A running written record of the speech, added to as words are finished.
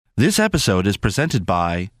This episode is presented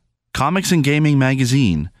by Comics and Gaming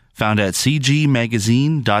Magazine, found at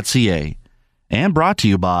cgmagazine.ca, and brought to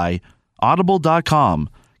you by Audible.com.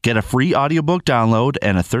 Get a free audiobook download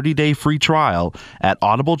and a 30-day free trial at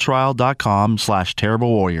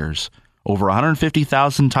audibletrial.com/Terrible Warriors. Over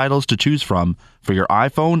 150,000 titles to choose from for your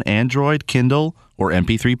iPhone, Android, Kindle, or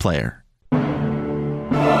MP3 player.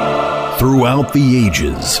 Throughout the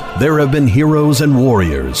ages, there have been heroes and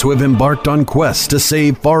warriors who have embarked on quests to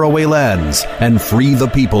save faraway lands and free the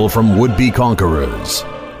people from would-be conquerors.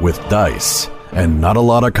 With dice and not a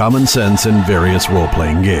lot of common sense in various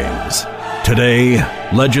role-playing games. Today,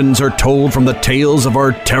 legends are told from the tales of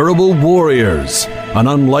our terrible warriors, an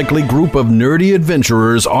unlikely group of nerdy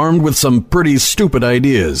adventurers armed with some pretty stupid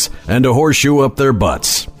ideas and a horseshoe up their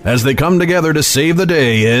butts, as they come together to save the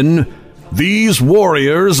day in These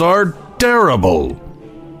Warriors Are Terrible.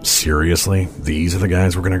 Seriously? These are the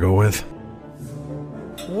guys we're gonna go with?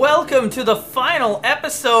 Welcome to the final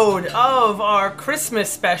episode of our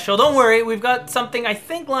Christmas special. Don't worry, we've got something I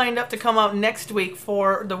think lined up to come out next week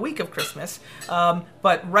for the week of Christmas.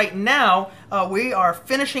 But right now, we are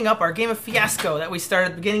finishing up our game of Fiasco that we started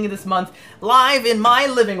at the beginning of this month live in my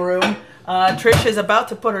living room. Trish is about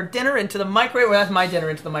to put her dinner into the microwave. Well, that's my dinner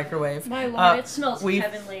into the microwave. My lord, it smells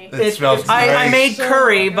heavenly. It smells I nice. made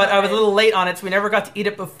curry, So but I was a good. little late on it, so we never got to eat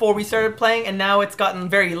it before we started playing, and now it's gotten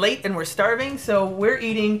very late and we're starving, so we're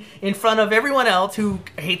eating in front of everyone else who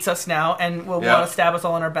hates us now and will Yeah. want to stab us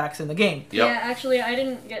all on our backs in the game. Yep. Yeah, actually, I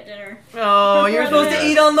didn't get dinner. Oh, you're supposed to Yeah.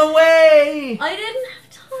 eat on the way! I didn't have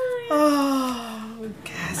time. Oh, I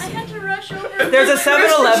Cassie. had to rush over. There's a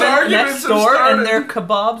Christmas 7-Eleven arguments next have door, started. and their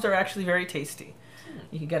kebabs are actually very tasty.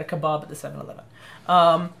 You can get a kebab at the 7-Eleven.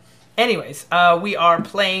 Anyways, we are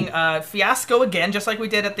playing Fiasco again, just like we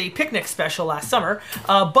did at the picnic special last summer.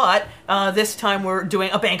 But this time we're doing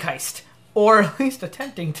a bank heist, or at least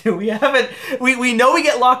attempting to. We haven't. We know we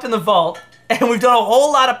get locked in the vault, and we've done a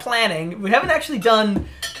whole lot of planning. We haven't actually done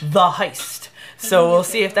the heist, so we'll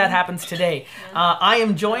see if that happens today. I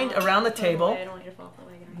am joined around the table, I don't want you to fall off the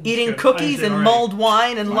wagon. eating Good. cookies I did and already. mulled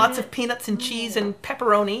wine and lots of peanuts and cheese and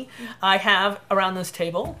pepperoni. I have around this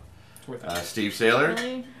table. Steve Saylor.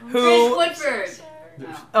 Really? Who? Trish Woodford.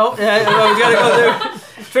 Oh, I was gonna go there.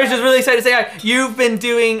 Trish is really excited to say hi. You've been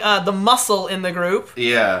doing the muscle in the group,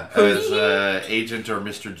 Yeah, as Agent or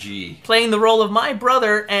Mr. G. playing the role of my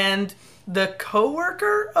brother and the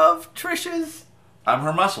co-worker of Trish's. I'm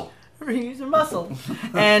her muscle. He's a muscle.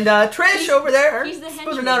 And Trish over there, he's the putting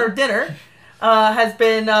henchman. out her dinner, has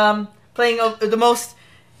been playing the most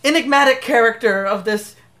enigmatic character of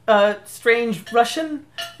this strange Russian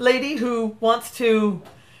lady who wants to,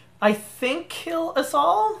 I think, kill us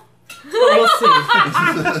all. But we'll see.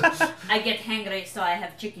 I get hangry, so I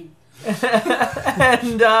have chicken.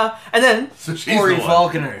 and then, So she's Corey the one.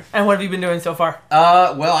 Falconer. and what have you been doing so far?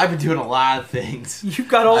 Well, I've been doing a lot of things. You've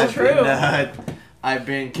got all true. I've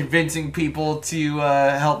been convincing people to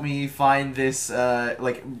help me find this,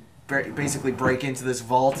 basically break into this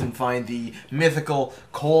vault and find the mythical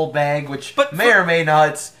coal bag, which But may or may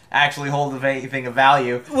not actually hold anything of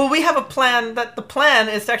value. Well, we have a plan. That the plan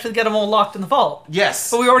is to actually get them all locked in the vault.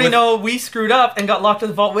 Yes. But we already with- know we screwed up and got locked in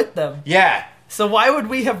the vault with them. Yeah. So why would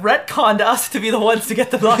we have retconned us to be the ones to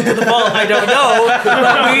get them locked in the vault? I don't know.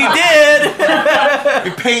 But we did.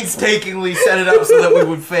 We painstakingly set it up so that we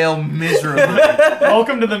would fail miserably.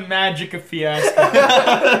 Welcome to the magic of Fiasco.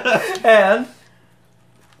 And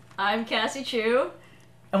I'm Cassie Chu.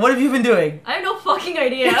 what have you been doing? I have no fucking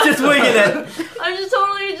idea. Just winging it. I'm just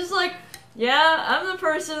totally just like, yeah, I'm the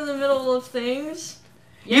person in the middle of things.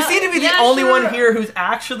 You Yeah, seem to be the yeah, only sure. one here who's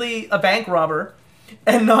actually a bank robber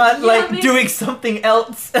and not Yeah, like maybe. doing something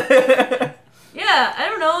else. Yeah, I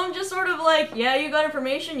don't know. I'm just sort of like, yeah, you got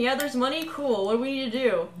information. Yeah, there's money. Cool. What do we need to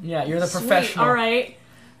do? Yeah, you're the Sweet, professional. all right.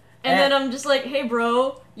 And And- then I'm just like, hey,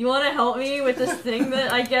 bro, you want to help me with this thing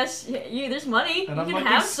that I guess there's money. And you I'm can like,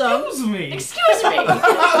 have some. excuse me. Excuse me.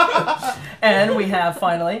 And we have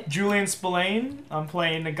finally. Julian Spillane. I'm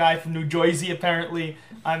playing a guy from New Jersey, apparently.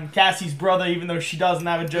 I'm Cassie's brother, even though she doesn't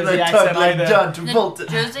have a Jersey accent either.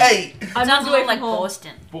 Jersey? Hey! I'm Sounds moved a away little like from home.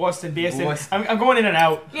 Boston. Boston, Biestin. Boston. I'm going in and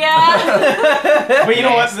out. Yeah. But you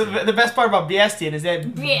know what? The best part about Biestin is that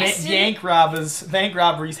Biestin. bank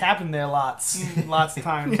robberies happen there lots of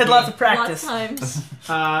times. We had lots of Lots practice. of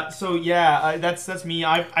times. So yeah, that's me.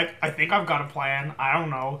 I think I've got a plan. I don't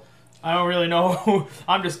know. I don't really know.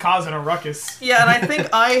 I'm just causing a ruckus. Yeah, and I think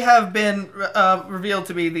I have been revealed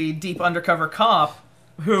to be the deep undercover cop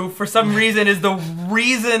who, for some reason, is the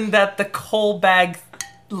reason that the coal bag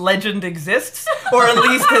legend exists, or at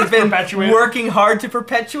least has been Perpetuate it. working hard to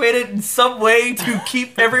perpetuate it in some way to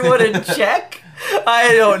keep everyone in check.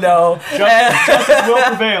 I don't know. Justice will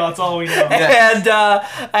prevail. That's all we know. And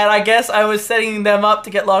I guess I was setting them up to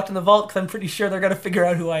get locked in the vault because I'm pretty sure they're going to figure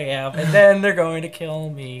out who I am. And then they're going to kill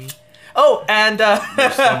me. Oh, and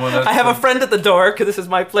I have a friend at the door because this is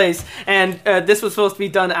my place. And this was supposed to be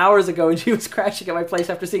done hours ago, and she was crashing at my place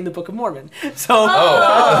after seeing the Book of Mormon. So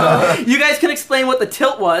you guys can explain what the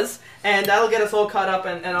tilt was, and that'll get us all caught up,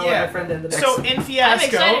 and I'll let my friend in the next. So in Fiasco, I'm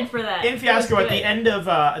excited for that. In Fiasco, at the end of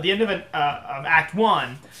Act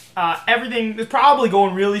 1, everything is probably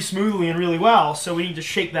going really smoothly and really well. So we need to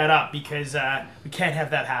shake that up because we can't have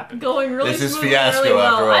that happen. Going really This is smoothly, Fiasco, really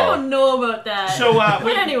well. after all. I don't know about that. So but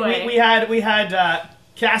anyway, we had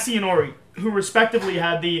Cassie and Ori, who respectively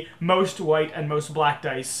had the most white and most black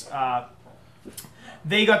dice.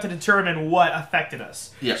 They got to determine what affected us.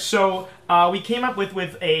 Yeah. So we came up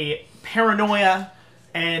with a paranoia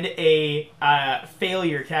and a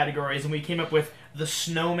failure categories, and we came up with the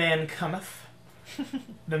snowman cometh,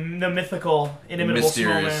 the mythical, inimitable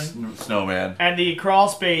Mysterious snowman. and the crawl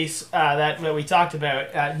space that we talked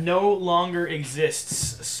about no longer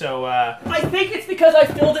exists. So I think it's because I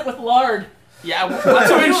filled it with lard. yeah,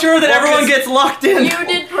 To ensure that everyone gets locked in. you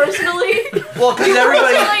did personally. Well, because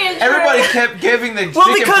Really enjoy everybody it. kept giving the Well,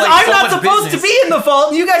 chicken because place I'm so not much supposed business. to be in the vault,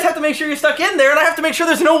 and you guys have to make sure you're stuck in there, and I have to make sure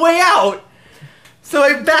there's no way out. So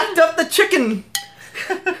I backed up the chicken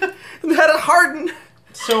and had it harden.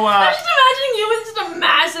 so I'm just imagining you with just a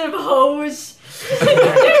massive hose.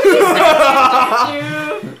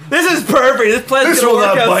 This is perfect. This plan's gonna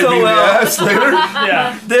work out so well. later.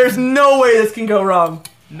 yeah, There's no way this can go wrong.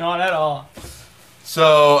 not at all.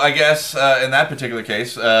 So I guess in that particular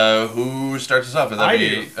case, who starts us off? Would that I be,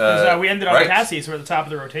 do. 'Cause, we ended on right. Cassie, so we're at the top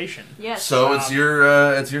of the rotation. Yes. So it's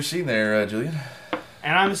your scene there, Julian.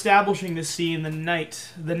 And I'm establishing this scene the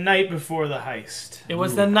night before the heist. It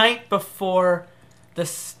was the night before the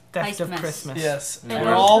theft of Heistmas. Christmas. Yes, And we're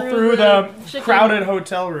we're all through through the the chicken. crowded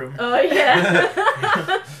hotel room. Oh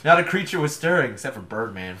yeah. Not a creature was stirring, except for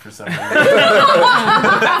Birdman for some reason.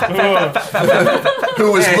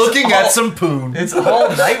 Who was Hey, it's looking at all- some poon. It's all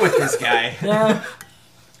night with this guy. Yeah.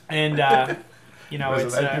 And you know,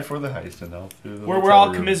 it's before the heist, and all through the we're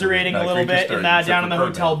all commiserating a little bit in down in the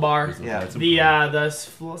hotel bar. Yeah.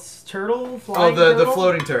 The turtle, Oh, flying the turtle?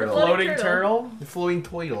 floating turtle. floating turtle. turtle. The floating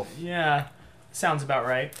toidle. Yeah, sounds about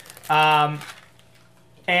right.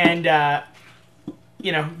 And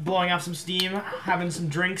you know, blowing off some steam, having some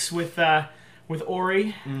drinks with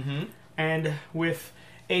Ori and with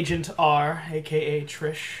Agent R, aka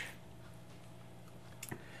Trish.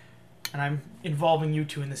 And I'm involving you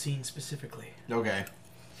two in the scene specifically. Okay.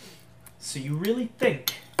 So you really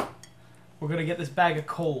think we're gonna get this bag of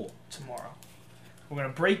coal tomorrow? We're gonna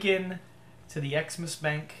break in to the Xmas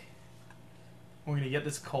Bank. We're gonna get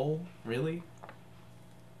this coal? Really?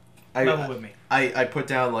 Level with me. I put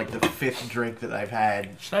down like the 5th drink that I've had.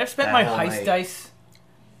 Should I have spent That my whole heist night. dice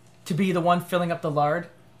to be the one filling up the lard?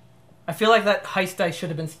 I feel like that heist dice should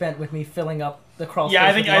have been spent with me filling up the crawl Yeah,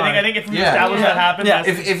 I space think with lard. if we Yeah. establish Yeah. that happened, Yeah.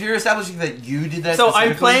 that's- If you're establishing that you did that, So I'm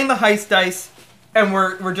specifically- playing the heist dice, and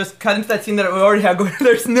we're just cutting to that scene that we already have going.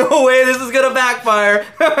 There's no way this is gonna backfire.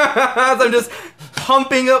 So I'm just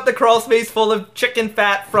pumping up the crawl space full of chicken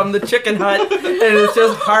fat from the chicken hut, and it's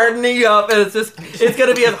just hardening up, and it's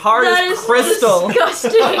gonna be as hard That as is crystal.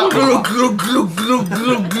 disgusting. Glue, glue, glue, glue,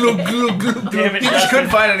 glue, glue, glue, glue. Damn it, You just couldn't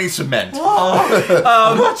find any cement.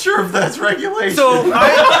 I'm not sure if that's regulation. So can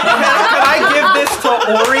I give this to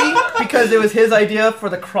Ori because it was his idea for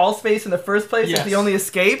the crawl space in the first place? Yes. It's the only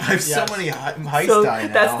escape. I have so Yes. many heist So die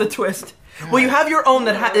now. that's the twist. Well, you have your own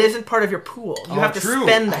that isn't part of your pool. You have to true.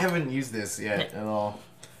 spend I that. haven't used this yet at all.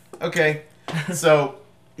 Okay, so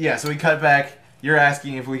yeah, so we cut back. You're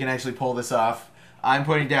asking if we can actually pull this off. I'm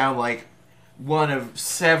putting down like one of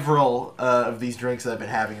several of these drinks that I've been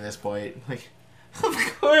having at this point. Like, of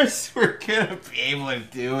course we're gonna be able to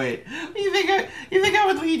do it. You think I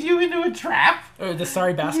would lead you into a trap? Or the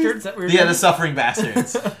sorry bastards that we were Yeah, doing? the suffering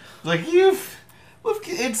bastards. Like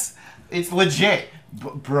it's legit,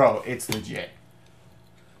 bro. It's legit.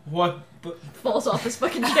 what? Falls off his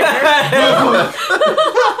fucking chair.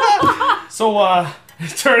 So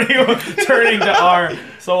turning to R.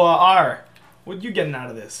 So R, what you getting out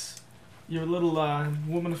of this? Your little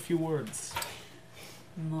woman of few words.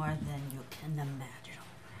 More than you can imagine.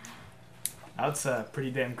 That's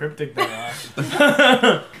pretty damn cryptic there,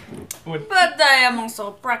 R. But I am also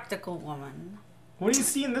a practical woman. What do you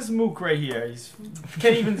see in this mook right here? He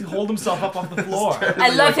can't even hold himself up off the floor. I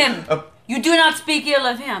love him. You do not speak ill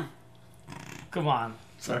of him. Come on.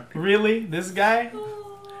 Sorry. Really? This guy?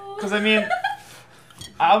 Because, I mean,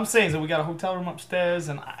 all I'm saying is that we got a hotel room upstairs,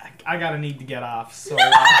 and I I gotta need to get off. So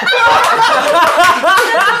Quite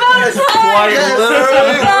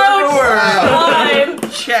literally. Time.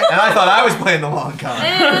 Check. And I thought I was playing the long con.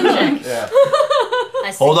 And check.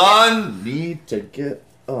 Yeah. Hold on. Need to get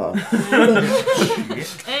up.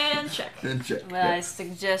 And check. And check. Well, I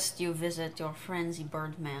suggest you visit your frenzy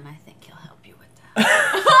Birdman. I think he'll help you with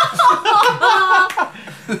that.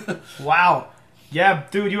 wow. Yeah,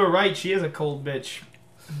 dude, you were right. She is a cold bitch.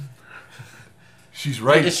 She's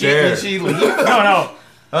right Did there. she leave? No.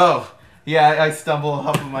 Oh, yeah, I stumble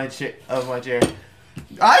off of my chair. What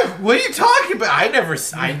are you talking about?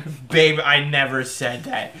 Babe, I never said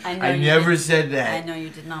that. I never said that. I know you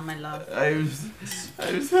did not, my love. I was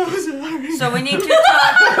so sorry. So we need to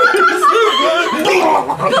talk.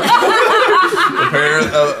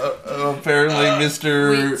 Apparently,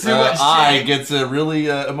 Mr. I gets really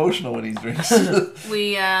emotional when he drinks.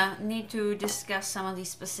 We need to discuss some of the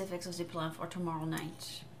specifics of the plan for tomorrow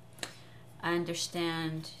night. I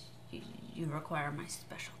understand you require my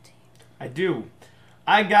specialty. I do.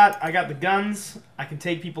 I got the guns. I can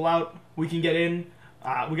take people out. We can get in.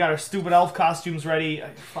 We got our stupid elf costumes ready.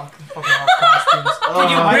 Fucking elf costumes. Did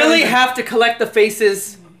you really have to collect the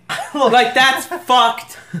faces? Like, that's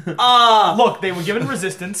fucked. Look, they were given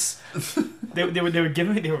resistance. They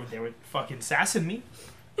were fucking sassing me.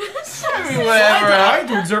 So I had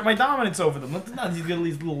to exert my dominance over them. Look at these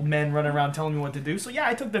little men running around telling me what to do. So yeah,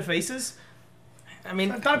 I took their faces. I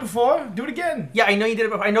mean, I've done it before. Do it again. yeah, I know you did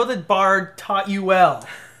it before. I know that Bard taught you well.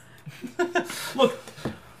 Look,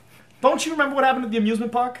 don't you remember what happened at the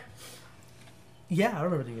amusement park? Yeah, I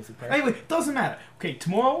remember the music part. Anyway, doesn't matter. Okay,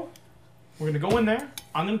 tomorrow we're gonna go in there.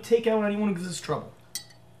 I'm gonna take out anyone who gives us trouble.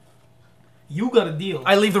 You gotta deal.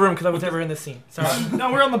 I leave the room because I was never in this scene. Sorry.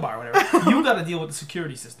 No, we're on the bar, whatever. You gotta deal with the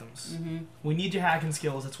security systems. We need your hacking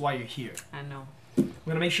skills. That's why you're here. I know. We're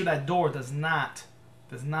gonna make sure that door does not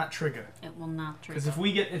trigger. It will not trigger. Because if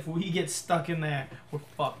we get stuck in there, we're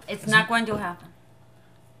fucked. It's not going to happen.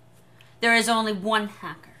 There is only one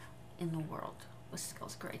hacker in the world with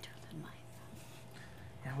skills greater than mine.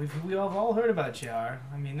 Yeah, we've all heard about you, R.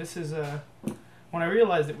 I mean, this is when I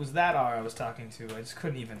realized it was that R I was talking to, I just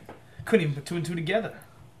couldn't even put two and two together.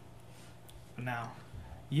 But now,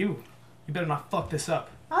 you better not fuck this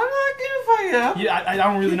up. I'm not gonna fuck it up. Yeah, I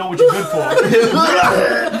don't really know what you're good for.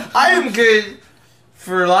 I am good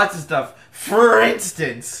for lots of stuff. For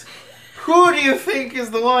instance, who do you think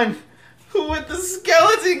is the one who with the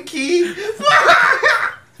skeleton key?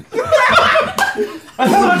 I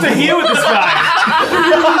don't know what to hear with this guy.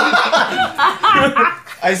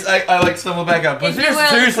 I like stumble back up. But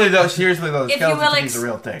seriously though, the skeleton key is a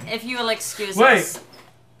real thing. If you will excuse Wait. us.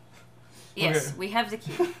 Yes, Okay. we have the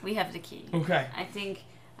key. We have the key. Okay. I think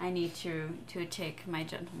I need to take my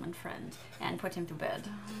gentleman friend and put him to bed.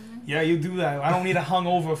 Yeah, you do that. I don't need a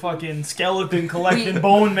hungover fucking skeleton collecting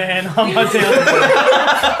bone man on my tail.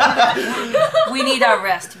 We need our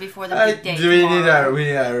rest before the big day. We need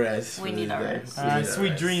tomorrow. our rest. We need our rest.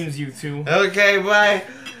 Sweet dreams, you two. Okay, bye.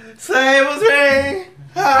 Sables ring.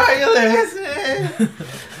 Are you listening?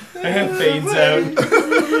 And fades out.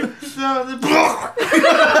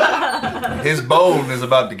 His bone is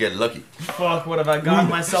about to get lucky. Fuck, what have I gotten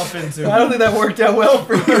myself into? I don't think that worked out well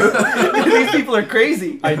for you. These people are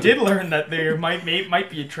crazy. I did learn that there might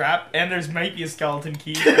be a trap, and there's might be a skeleton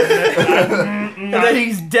key. And then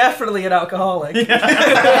he's definitely an alcoholic.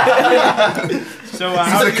 So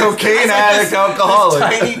He's a cocaine addict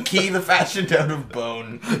alcoholic. Tiny key the fashioned out of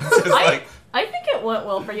bone. It's just like I think it went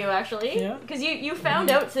well for you, actually. Yeah. Because you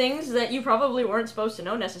found out things that you probably weren't supposed to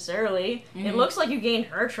know necessarily. It looks like you gained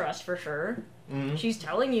her trust for sure. She's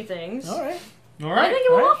telling you things. All right. all I right. think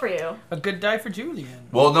it went well for you. A good die for Julian.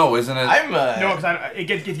 Well, no, isn't it? I'm No, because it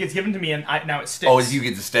gets given to me, and now it sticks. Oh, you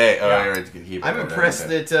get to stay. Oh, Yeah. you're right. To keep it. I'm Okay, impressed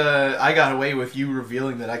okay. that I got away with you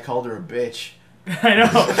revealing that I called her a bitch. I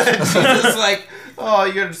know. She's just like, oh,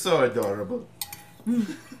 you're so adorable.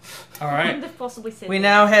 All right. Couldn't have possibly said We that.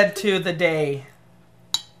 now head to the day.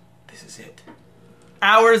 This is it.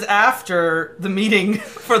 Hours after the meeting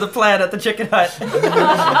for the plan at the Chicken Hut.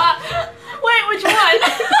 Wait, which one?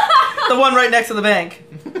 The one right next to the bank.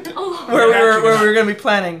 Oh. Where we were going to be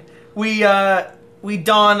planning. We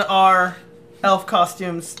don our elf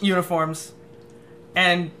costumes, uniforms,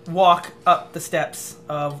 and walk up the steps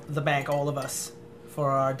of the bank, all of us, for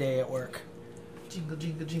our day at work. Jingle,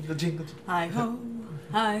 jingle, jingle, jingle. Hi ho,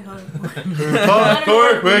 hi ho.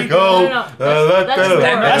 Work we go. No, that's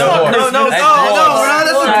No, we're not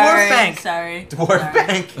at the dwarf bank. Sorry. Dwarf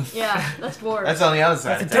bank. Yeah, that's dwarves. That's on the other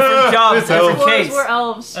side. Different job, It's different elves. Dwarves case. were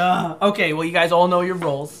elves. Okay, well, you guys all know your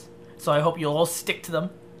roles, so I hope you'll all stick to them.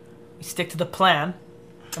 We stick to the plan,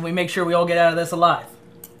 and we make sure we all get out of this alive.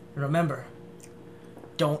 And remember,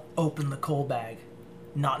 don't open the coal bag.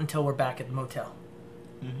 Not until we're back at the motel.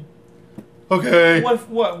 Okay.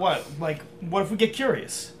 What if we get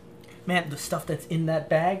curious? Man, the stuff that's in that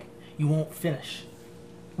bag, you won't finish.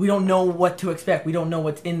 We don't know what to expect. We don't know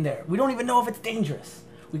what's in there. We don't even know if it's dangerous.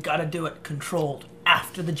 We gotta do it controlled,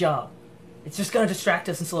 after the job. It's just gonna distract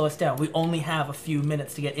us and slow us down. We only have a few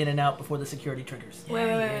minutes to get in and out before the security triggers.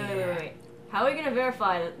 Wait. How are we gonna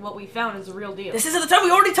verify that what we found is the real deal? This isn't the time.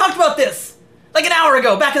 We already talked about this! Like an hour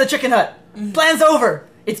ago, back in the chicken hut. Plan's over.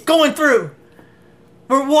 It's going through.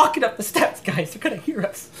 We're walking up the steps, guys. They're gonna hear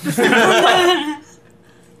us.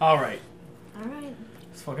 Alright. Alright.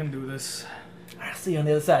 Let's fucking do this. I'll see you on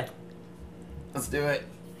the other side. Let's do it.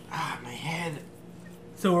 Ah, my head.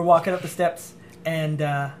 So we're walking up the steps, and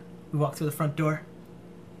we walk through the front door.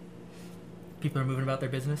 People are moving about their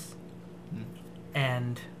business.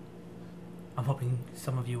 And I'm hoping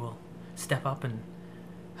some of you will step up and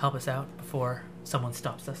help us out before someone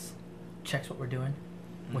stops us, checks what we're doing,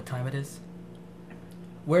 what time it is.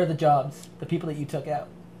 Where are the jobs? The people that you took out?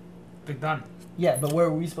 They're done. Yeah, but where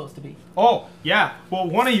are we supposed to be? Oh, yeah. Well,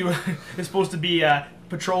 one of you is supposed to be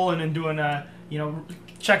patrolling and doing,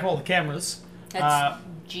 check all the cameras. That's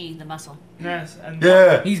G, the muscle. Yes, and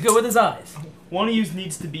Yeah. He's good with his eyes. one of you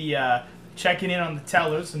needs to be checking in on the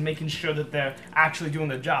tellers and making sure that they're actually doing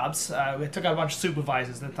their jobs. We took out a bunch of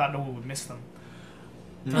supervisors and thought no one would miss them.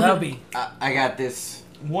 So that'll be. I got this.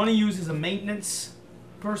 One of you is a maintenance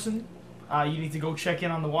person. You need to go check in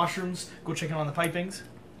on the washrooms, go check in on the pipings.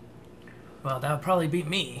 Well, that would probably be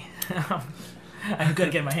me. I'm good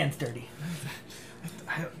at getting my hands dirty.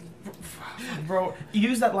 Bro, you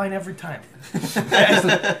use that line every time.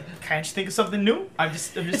 Can't you think of something new? I'm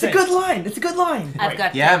just It's saying. a good line. It's a good line. I've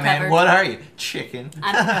got Yeah, tape man. covered. What are you? Chicken.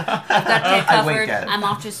 I've got tape I wink covered. at it. I'm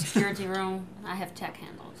off to security room. I have tech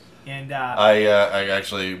handled. And I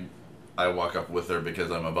actually walk up with her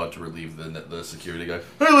because I'm about to relieve the security guy.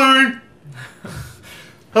 Hey, Larry.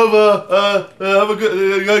 Have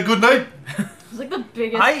a good night. It's like the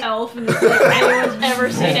biggest I- elf in the anyone's ever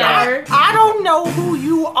seen ever. I don't know who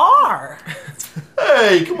you are.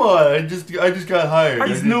 Hey, come on. I just got hired.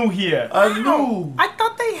 he's new here. I'm new. I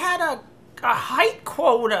thought they had a height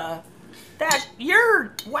quota. That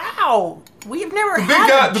you're wow. We've never The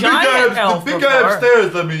had a giant elf big guy before.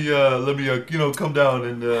 upstairs let me come down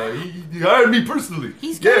and he hired me personally.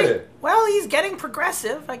 He's yeah. getting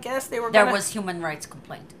progressive. I guess they were. There gonna, was human rights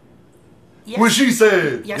complaint. yes, What she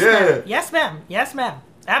said. yes, yeah. ma'am. Yes, ma'am. Yes, ma'am.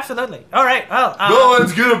 Absolutely. All right. Well. No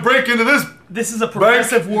one's gonna break into this. This is a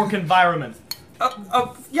progressive work environment.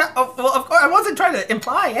 Yeah. Well, of course, I wasn't trying to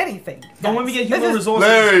imply anything. But when we get This human is-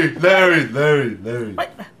 resources, Larry.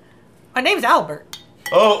 My name's Albert.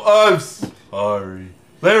 Oh, I'm sorry.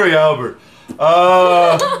 Larry Albert.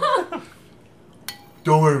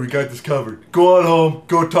 Don't worry, we got this covered. Go on home,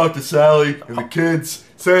 go talk to Sally and the kids.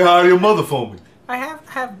 Say hi to your mother for me. I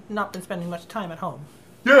have not been spending much time at home.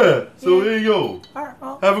 Yeah, so there you go. All right.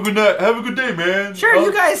 Well. Have a good night. Have a good day, man. Sure.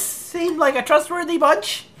 You guys seem like a trustworthy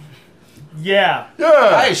bunch. yeah. I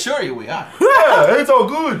Yeah, assure you we are. yeah, it's all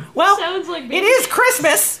good. Well, Sounds like it is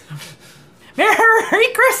Christmas. Merry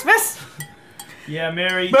Christmas. Yeah,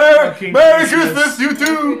 Merry Merry fucking Christmas, you Merry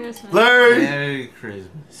too. Christmas. Larry. Merry Christmas.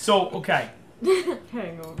 So, okay,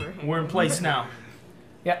 Hangover. we're in place now.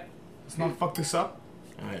 Yeah. Let's not fuck this up.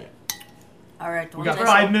 Alright. All right. We got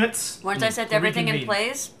 5 minutes. Once I set to everything in reconvene.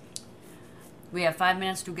 place, we have 5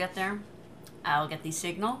 minutes to get there. I'll get the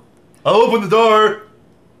signal. I'll open the door.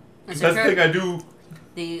 The That's the thing I do.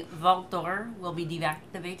 The vault door will be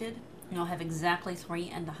deactivated. You'll have exactly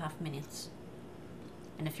 3.5 minutes.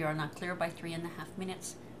 And if you're not clear by 3.5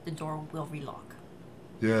 minutes, the door will relock.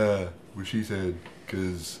 Yeah, what she said.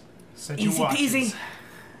 Cause Set your Easy watches. peasy.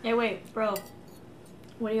 Hey, wait, bro.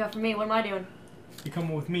 What do you got for me? What am I doing? You're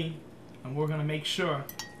coming with me, and we're gonna make sure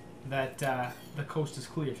that the coast is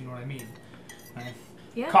clear, if you know what I mean.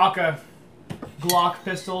 Yeah. Cock a Glock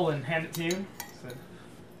pistol and hand it to you. So,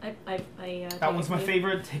 that one's my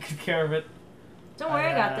favorite. Take good care of it. Don't worry,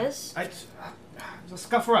 I got this. Just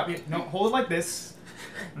scuff her up. No, hold it like this.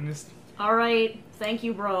 And just All right. Thank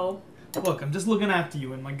you, bro. look. I'm just looking after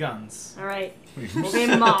you and my guns. All right.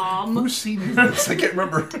 Okay, Mom. Who's seen this? I can't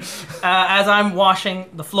remember. As I'm washing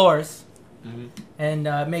the floors and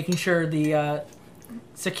making sure the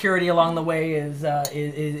security along the way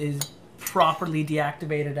is properly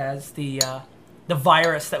deactivated, as the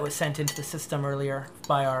virus that was sent into the system earlier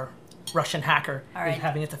by our Russian hacker All right. is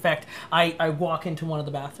having its effect. I walk into one of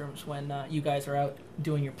the bathrooms when you guys are out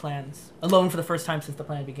doing your plans alone for the first time since the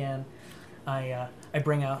plan began. I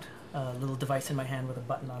bring out a little device in my hand with a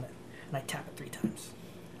button on it, and I tap it 3 times,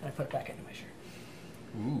 and I put it back into my shirt.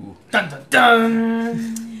 Ooh. Dun dun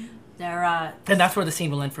dun. They're And that's where the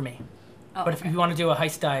scene will end for me. oh, But if you want to do a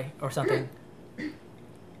heist die or something,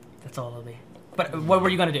 that's all it'll be. But what were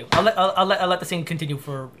you gonna do? I'll let the scene continue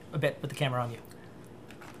for a bit with the camera on you.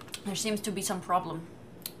 there seems to be some problem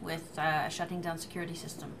with shutting down security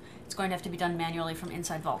system. It's going to have to be done manually from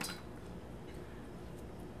inside vault.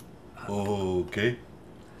 Okay.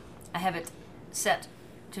 I have it set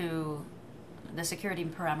to the security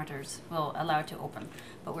parameters will allow it to open,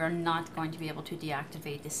 but we're not going to be able to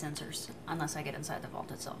deactivate the sensors unless I get inside the vault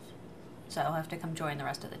itself. So I'll have to come join the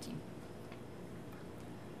rest of the team.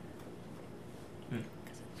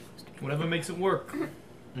 Whatever makes it work.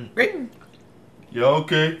 Great. Yeah,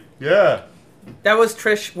 okay. Yeah. That was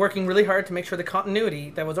Trish working really hard to make sure the continuity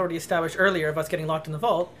that was already established earlier of us getting locked in the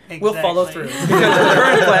vault will follow through. Exactly. Because the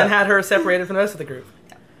current plan had her separated from the rest of the group.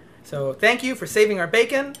 So thank you for saving our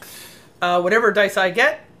bacon. Whatever dice I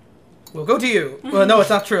get will go to you. Well, no, it's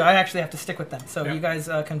not true. I actually have to stick with them. So Yeah. you guys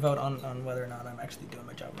can vote on whether or not I'm actually doing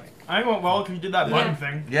my job right. I went well because you did that Yeah. button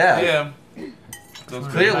thing. Yeah. Those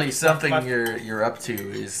Clearly, Left, something left. you're up to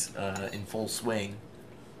is in full swing.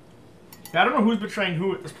 Yeah, I don't know who's betraying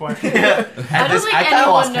who at this point. I don't think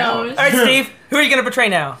anyone knows. All right, Steve, who are you going to betray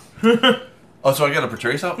now? Oh, so I gotta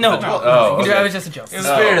portray something? No. Oh, It okay. was just a joke. It was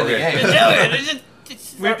the spirit of the okay. game.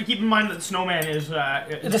 We have to keep in mind that the snowman is.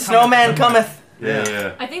 The snowman cometh. Yeah,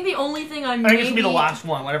 yeah. I think the only thing I I think it should be the last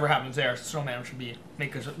one. Whatever happens there, snowman should be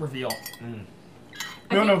make us reveal.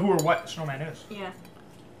 We don't know who or what snowman is. Yeah.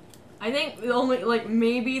 I think the only,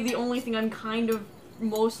 maybe the only thing I'm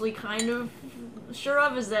mostly sure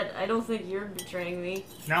of is that I don't think you're betraying me.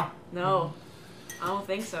 No. No. I don't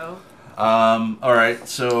think so. All right.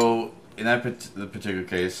 So in that the particular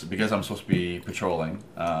case, because I'm supposed to be patrolling,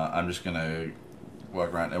 I'm just gonna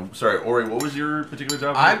walk around. And, sorry, Ori, what was your particular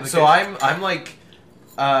job? I'm like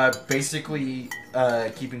basically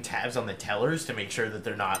keeping tabs on the tellers to make sure that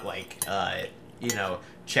they're not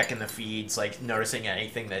checking the feeds, like noticing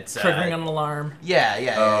anything that's Triggering an alarm.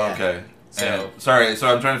 Yeah. Oh, okay. So- And, sorry, so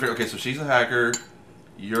I'm trying to figure. Okay, so she's a hacker.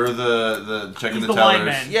 You're the checking He's the the tellers.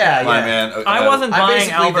 lineman. Yeah, Lineman. I wasn't I'm buying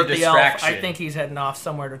basically Albert the the elf. I distraction. think he's heading off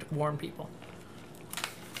somewhere to warn people.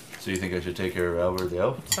 So you think I should take care of Albert the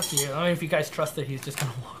elf? It's up to you. I mean, if you guys trust that he's just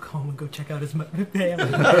gonna walk home and go check out his family, leave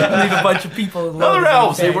a bunch of people alone. No, they're in the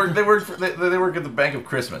elves. They bank. work. They work at the Bank of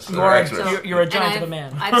Christmas. They're You're, extras. you're a And giant of a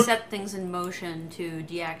man. I've set things in motion to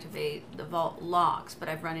deactivate the vault locks, but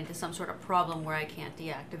I've run into some sort of problem where I can't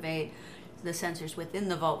deactivate the sensors within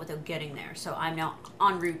the vault without getting there. So I'm now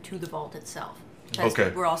en route to the vault itself. Because Okay.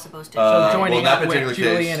 we're all supposed to. So well, joining in that up with particular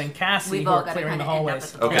Julian case- and Cassie, We've who all are gotta clearing the kinda end up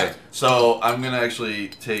hallways. at the Okay, so I'm gonna actually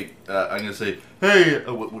take. I'm gonna say, hey,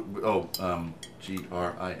 Grin.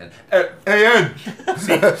 Hey, Ed!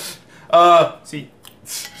 See,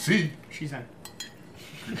 C. she's in.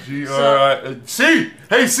 G-R-I... C!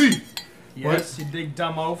 Hey, C! Yes, you big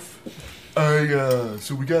dumb oaf.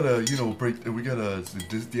 So we gotta, we gotta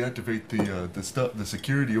deactivate the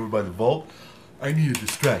security over by the vault. I need a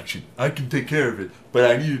distraction. I can take care of it, but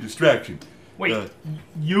I need a distraction. Wait,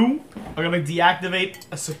 you are gonna deactivate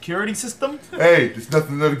a security system? Hey, there's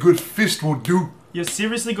nothing that a good fist won't do. You're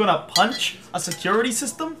seriously gonna punch a security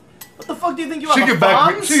system? What the fuck do you think you She have? can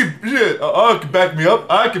back me. I can back me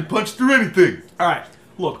up. I can punch through anything. All right,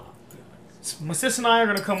 look, my sis and I are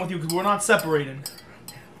gonna come with you because we're not separating.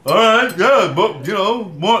 All right, yeah, but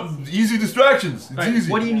more easy distractions. It's All right,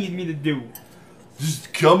 easy. what do you need me to do?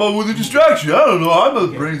 Just come up with a distraction. I don't know. I'm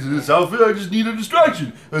not the brains of this outfit. I just need a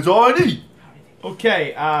distraction. That's all I need.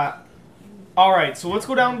 Okay, all right. So let's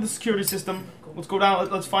go down to the security system. Let's go down.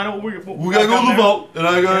 Let's find out what We gotta go to the vault, and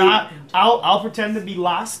I gotta. I'll pretend to be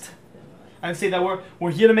lost and say that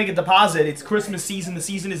we're here to make a deposit. It's Christmas season. The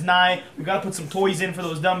season is nigh. We gotta put some toys in for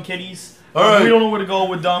those dumb kitties. All right. We don't know where to go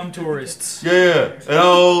with dumb tourists. Yeah, and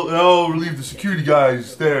I'll relieve the security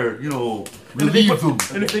guys there. Relieve them.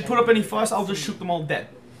 And if they put up any fuss, I'll just shoot them all dead.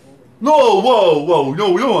 No, whoa,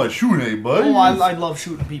 no, we don't want to shoot anybody. Oh, I love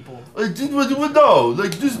shooting people. No,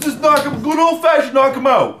 just knock them. Good old fashioned, knock them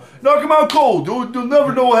out. Knock them out cold. You'll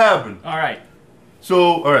never know what happened. All right.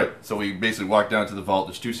 So, all right. So we basically walk down to the vault.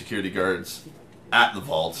 There's 2 security guards at the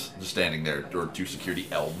vault, just standing there, or 2 security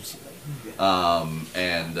elves.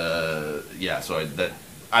 So that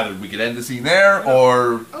either we could end the scene there,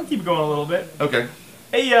 or I'll keep going a little bit. okay.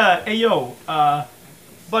 Hey, yo,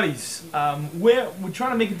 buddies. We're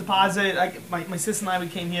trying to make a deposit. My sister and I, we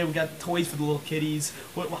came here. We got toys for the little kitties.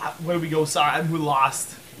 Where do we go? Sorry, we're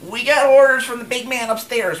lost. We got orders from the big man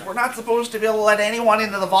upstairs. We're not supposed to be able to let anyone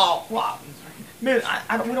into the vault. Wow. Man,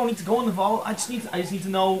 we don't need to go in the vault. I just need to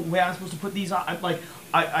know where I'm supposed to put these. I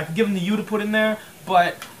can give them to you to put in there,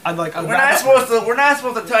 but I'd like. We're not supposed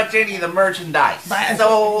to touch any of the merchandise.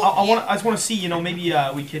 So I just want to see, you know, maybe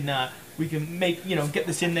we can make, you know, get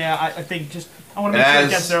this in there. I think just I want to make sure it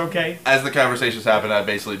gets there, okay? As the conversations happen, I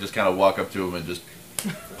basically just kind of walk up to him and just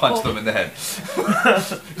punch them in the head.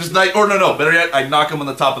 Just like, or no, better yet, I knock them on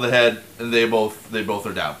the top of the head, and they both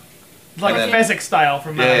are down. Like and physics style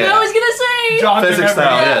from Yeah. I was gonna say. Jog the physics memory.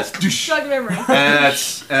 style, Yeah. yes. Jog the memory. And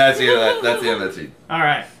that's the end of that's the end of that scene. All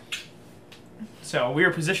right. So we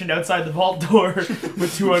are positioned outside the vault door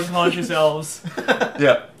with 2 unconscious elves.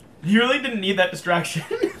 Yeah. You really didn't need that distraction.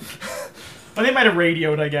 But they might have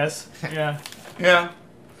radioed, I guess. Yeah. Yeah.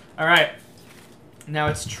 All right. Now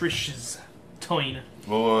it's Trish's turn.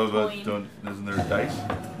 Well, Coin. isn't there dice?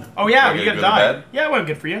 Oh yeah, Like you a got good die. bed? Yeah, it went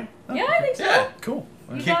good for you. Yeah, I think so. Yeah, cool.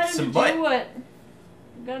 You Kicked got him some to butt. do what?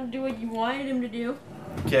 You got to do what you wanted him to do.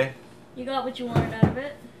 Okay. You got what you wanted out of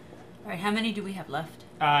it. All right, how many do we have left?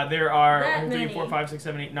 There are That 1, 2, 3, many. 4, 5, 6,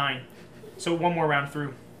 7, 8, 9. So one more round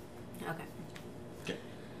through. Okay. Okay.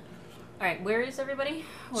 All right, where is everybody?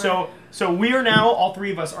 So we are now, all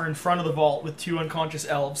 3 of us are in front of the vault with 2 unconscious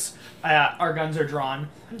elves. Our guns are drawn.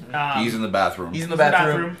 He's in the bathroom. He's in the He's in the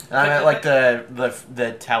bathroom. bathroom. And I'm at like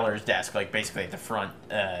the teller's desk, like basically at the front,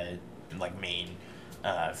 like main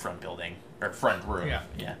front building or front room. Yeah.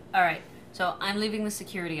 Yeah. All right, so I'm leaving the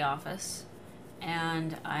security office,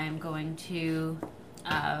 and I'm going to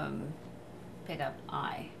pick up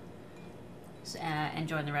and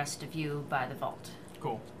join the rest of you by the vault.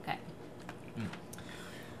 Cool. Okay.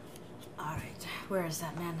 All right, where is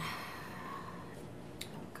that man?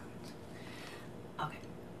 Oh God.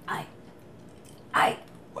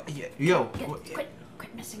 Okay, Yo.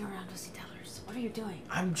 quit messing around with the tellers. What are you doing?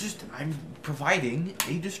 I'm providing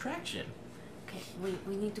a distraction. Okay,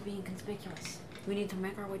 we need to be inconspicuous. We need to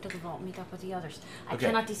make our way to the vault, meet up with the others. I Okay.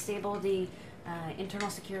 cannot disable the internal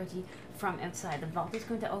security from outside. The vault is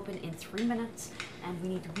going to open in 3 minutes, and we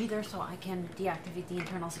need to be there so I can deactivate the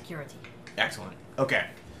internal security. Excellent. Okay.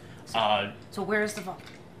 So where is the vault?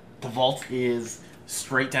 The vault is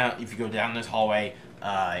straight down. If you go down this hallway,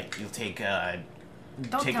 you'll take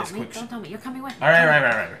Don't take tell this me. quick. Don't tell me. You're coming with me. All right, Come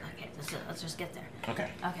right. on. Okay, let's just get there. Okay.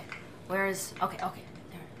 Okay. Where is? Okay.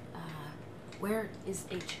 There. Where is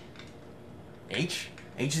H?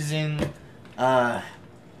 H is in.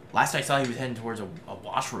 Last I saw, he was heading towards a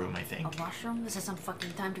washroom, I think. A washroom? This is some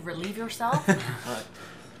fucking time to relieve yourself.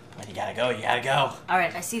 When you gotta go. All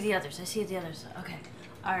right. I see the others. Okay.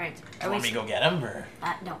 All right. You want me to go get him, or?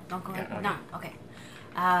 No, don't go. Okay, okay. No. Okay.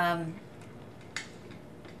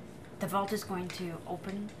 The vault is going to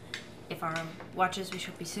open. If our watches, we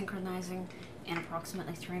should be synchronizing in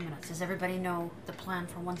approximately 3 minutes. Does everybody know the plan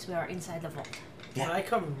for once we are inside the vault? Yeah. When I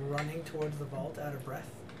come running towards the vault out of breath.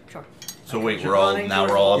 Sure. So wait, You're we're all running now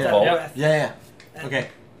towards we're all the at vault the out vault. of breath. Yeah. Okay.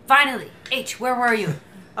 Finally, H, where were you?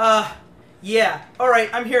 Yeah. All right,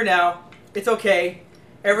 I'm here now. It's okay.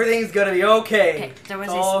 Everything's gonna be okay. Okay, there was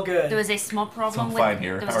it's all good. There was a small problem I'm with fine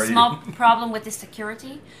here. there How was are a small you? problem with the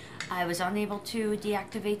security. I was unable to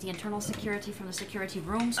deactivate the internal security from the security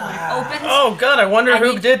room, so when it opens, Oh God, I wonder I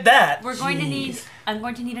who need- did that. we're going to need. I'm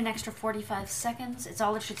going to need an extra 45 seconds. It's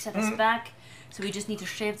all that should set us back. So we just need to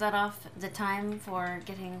shave that off the time for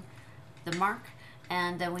getting the mark,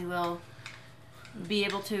 and then we will be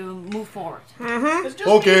able to move forward. It's just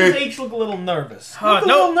Okay. H look a little nervous. Uh, Look a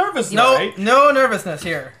no- little nervous, No, right? no nervousness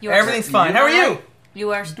here. You are- Everything's fine. How are you?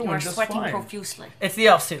 You are Doing just sweating fine. profusely. It's the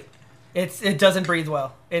elf suit. It doesn't breathe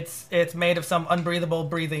well. It's made of some unbreathable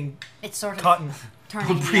breathing It's sort of cotton.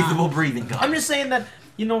 turning me Unbreathable on. breathing. God. I'm just saying that,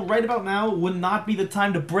 you know, right about now would not be the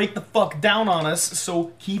time to break the fuck down on us,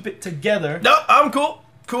 so keep it together. No, I'm cool.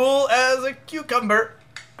 Cool as a cucumber.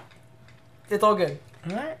 It's all good.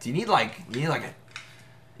 Alright? Do you need like a?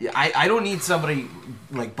 Yeah, I don't need somebody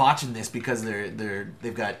like botching this because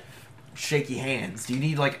they've got shaky hands. Do you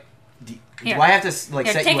need like? Do Here. I have to like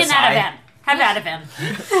Here, set take you an aside? Ativan. Have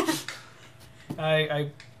Ativan.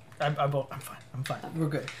 I'm fine. I'm fine. We're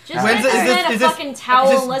good. Just When's get it- is this- a is this- fucking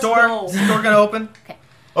towel is and let's door, go. Is this door gonna open?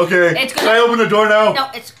 Okay, It's can gonna- I open the door now? No,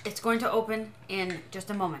 it's going to open in just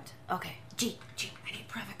a moment. Okay. G, I need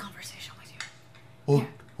private conversation with you.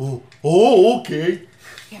 Okay.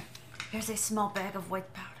 Here, here's a small bag of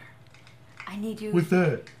white powder. I need you. What's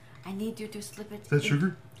that? I need you to slip it. Is that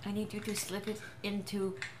sugar? I need you to slip it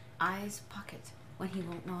into I's pocket when he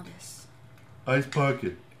won't notice. Ice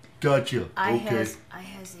pocket. Gotcha. I Okay.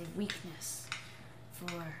 has a weakness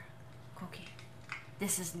for cocaine.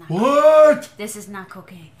 This is not. What? This is not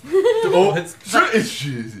cocaine. Oh, it's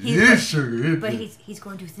sugar. But he's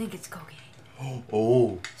going to think it's cocaine.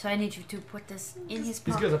 Oh. So I need you to put this in his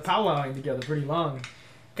These pocket. guys are powwowing together pretty long.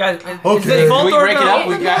 Guys, Okay. is the vault Can we door break it gonna up? open?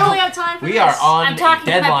 We We got- don't really have time for We this. are on I'm talking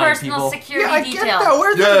to my deadline, personal people. security Yeah, I get detail. that.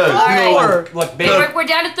 Where's Yeah, the you know, door? Look, babe. We're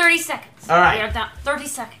down to 30 seconds. All right. We're down 30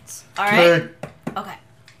 seconds. All right. Okay. Okay.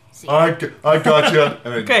 See. I got you. And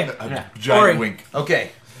Okay. Yeah. Giant Ori. wink.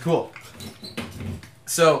 Okay, cool.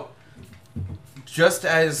 So, just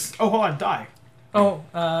as Oh, hold on, die. Oh,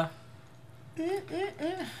 How do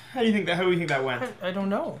you think that went? I don't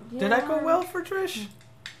know. Did that go well for Trish?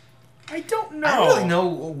 I don't know. I don't really know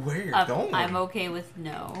where you're going. I'm okay with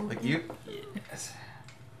no. Like you.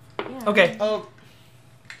 Okay, Oh,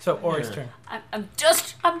 so Ori's turn. I'm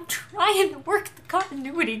trying to work the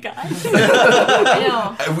continuity, guys. I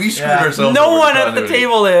know. We screwed Yeah. ourselves. No over one at the continuity.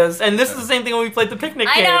 table is, and this is the same thing when we played the picnic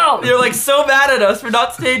I game. know. You're like so mad at us for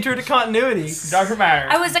not staying true to continuity. Dr. Meyer.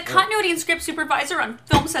 I was a continuity and script supervisor on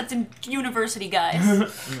film sets in university, guys.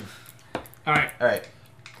 All right. all right.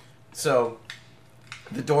 So,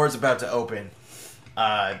 the door is about to open.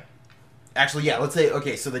 Actually, yeah. Let's say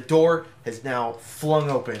okay. So the door has now flung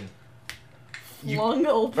open. Lung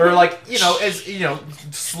open. Or like as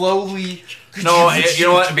slowly. No, you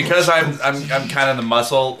know what? Because I'm kind of the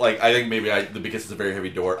muscle. Like I think maybe because it's a very heavy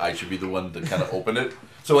door, I should be the one to kind of open it.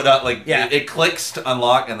 So it it clicks to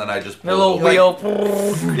unlock, and then I just The pull little it open.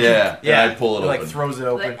 wheel. Yeah, Yeah, and I pull it like open. throws it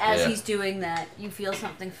open. But as Yeah. he's doing that, you feel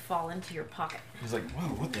something fall into your pocket. He's like, whoa,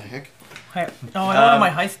 what the heck? Oh, I don't have my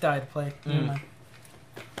heist die to play. Never mind.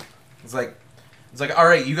 It's like, all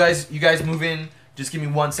right, you guys move in. Just give me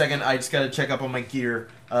 1 second. I just gotta check up on my gear.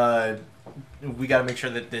 We gotta make sure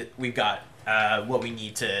that we've got what we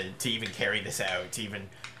need to even carry this out. To even,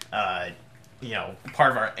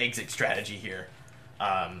 part of our exit strategy here.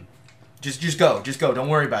 Just go. Don't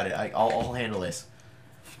worry about it. I'll handle this.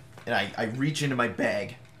 And I reach into my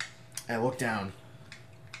bag. And I look down.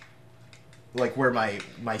 Like where my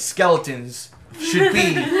skeletons should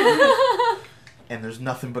be. And there's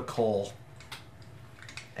nothing but coal.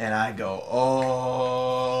 And I go,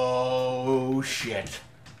 oh shit.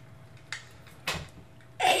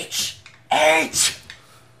 H. And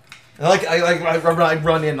I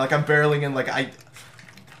run in, like I'm barreling in, like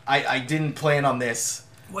I didn't plan on this.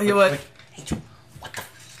 What you what? H, what the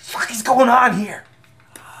fuck is going on here?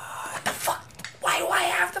 What the fuck? Why do I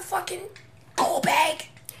have the fucking coal bag?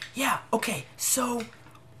 Yeah, okay, so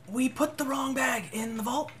we put the wrong bag in the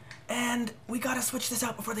vault, and we gotta switch this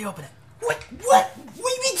out before they open it. What do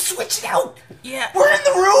you mean switch it out? Yeah. We're in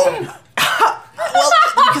the room. Well,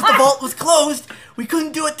 because the vault was closed, we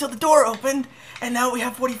couldn't do it till the door opened, and now we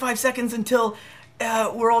have 45 seconds until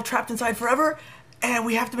we're all trapped inside forever, and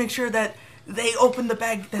we have to make sure that they open the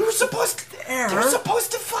bag that's They're supposed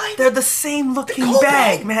to find. They're the same looking coal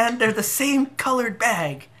bag, bag. man. They're the same colored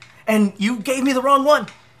bag. And you gave me the wrong one.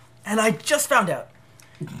 And I just found out.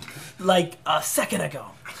 Like a second ago.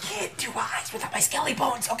 I can't do eyes without my skelly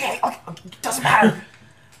bones. Okay, doesn't matter.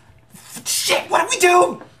 Shit, what do we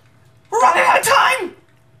do? We're running out of time.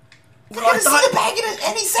 We're gonna see the bag in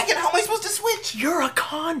any second. How am I supposed to switch? You're a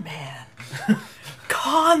con man.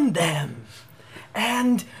 Con them.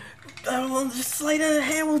 And we'll just sleight of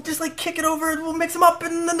hand, we'll just like kick it over and we'll mix them up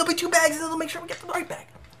and then there'll be two bags and it'll make sure we get the right bag.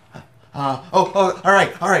 All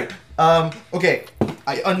right. Okay.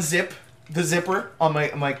 I unzip the zipper on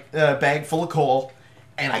my bag full of coal,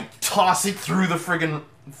 and I toss it through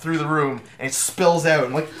the room, and it spills out.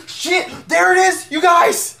 I'm like, shit! There it is, you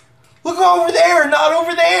guys! Look over there, not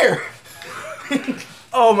over there.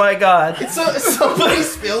 Oh my god. Somebody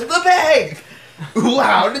spilled the bag. Ooh,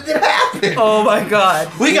 how did that happen? Oh my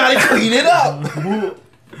god. We gotta clean it up.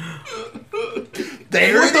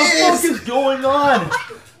 There it is. What is going on?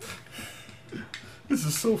 This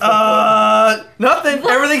is so fun. Nothing.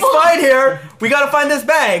 Everything's fine here. We gotta find this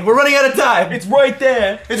bag. We're running out of time. It's right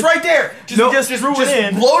there. It's right there. Just threw it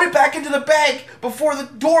in. Load it back into the bag before the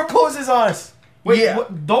door closes on us. Wait, Yeah.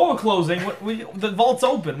 what, door closing? The vault's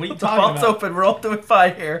open. What are you The talking vault's about? open. We're all doing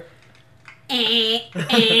fine here. What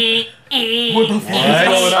the fuck is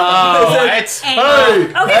going Oh, on? Okay,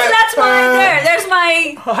 so that's mine there. There's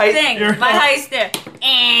my Heist. thing. Your- My heist there.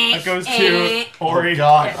 That goes to Ori.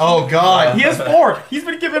 God. Oh God. He has 4. He's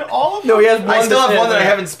been given all of them. No, he has one. I still have to one that I spend.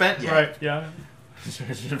 haven't spent yet. Right, yeah.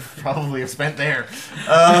 Should probably have spent there.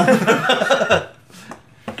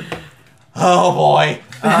 Oh boy.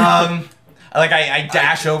 I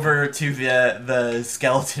dash over to the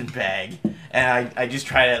skeleton bag and I just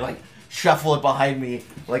try to like shuffle it behind me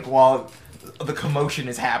like while the commotion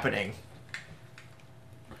is happening.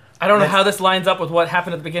 I don't know how this lines up with what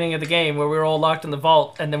happened at the beginning of the game where we were all locked in the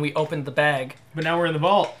vault and then we opened the bag. But now we're in the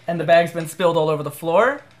vault. And the bag's been spilled all over the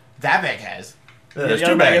floor. That bag has. There's the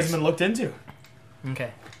two other bag bags. hasn't been looked into.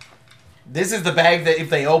 Okay. This is the bag that if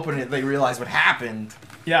they open it, they realize what happened.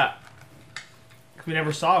 Yeah. We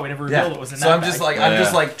never saw it. We never revealed it was in that So I'm bag.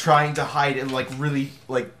 just like trying to hide it like really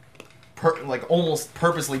like almost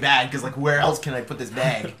purposely bad because like where else can I put this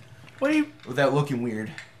bag What are you without looking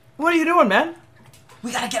weird? What are you doing, man?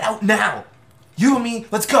 We gotta get out now. You and me,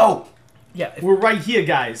 let's go. Yeah. We're right here,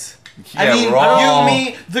 guys. Yeah, I mean, we're all-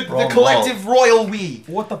 you, me, the all collective royal we.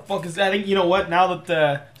 What the fuck is that? I think, you know what? Now that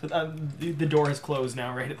the door is closed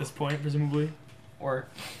now, right, at this point, presumably? Or...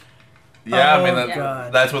 Yeah, I mean, Oh,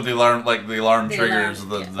 God. that's what the alarm The triggers alarm,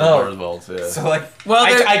 the yeah. doors vaults, yeah. So like, Well,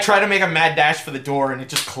 I try to make a mad dash for the door and it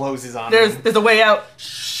just closes on me. There's a way out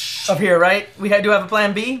up here, right? We had to have a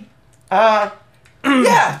plan B. Yeah,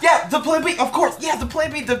 the plan B, of course. Yeah, the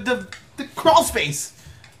plan B, the crawl space.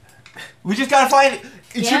 We just gotta find it.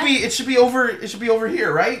 It should be over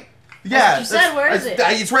here, right? Yeah. what you said. Where is it?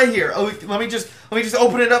 It's right here. Oh, let me just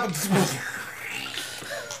open it up.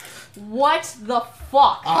 What the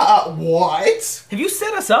fuck? What? Have you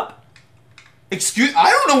set us up? Excuse? I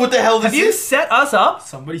don't know what the hell this Have you is. set us up?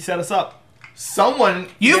 Somebody set us up. Someone.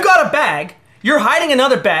 You've got a bag. You're hiding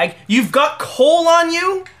another bag. You've got coal on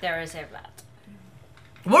you. There is a rat.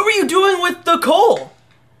 What were you doing with the coal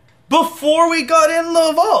before we got in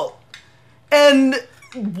the vault? And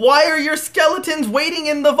why are your skeletons waiting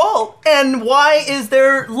in the vault? And why is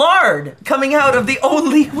there lard coming out of the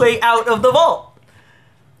only way out of the vault?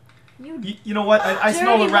 You know what? I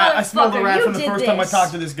smell the Dirty rat. I smell the motherfucker, rat you from the did first time I this.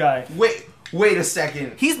 talked to this guy. Wait a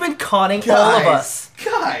second. He's been conning all of us.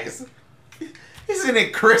 Guys. Isn't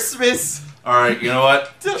it Christmas? Alright, you know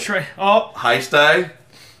what? Oh, Heist die.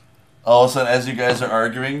 All of a sudden, as you guys are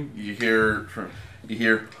arguing, you hear...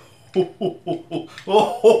 Oh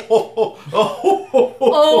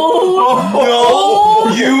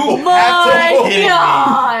You my have to be kidding me.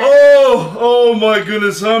 god! Oh my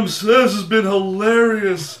goodness, this has been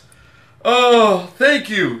hilarious. Oh, thank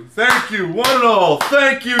you, one and all.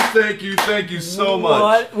 Thank you so much.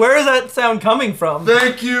 What? Where is that sound coming from?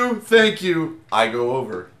 Thank you. I go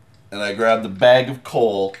over, and I grab the bag of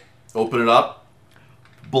coal, open it up,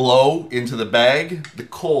 blow into the bag, the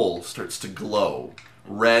coal starts to glow.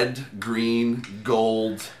 Red, green,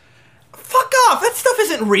 gold. Fuck off! That stuff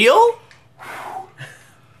isn't real.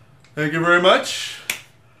 Thank you very much.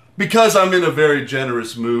 Because I'm in a very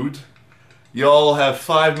generous mood, y'all have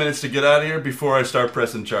 5 minutes to get out of here before I start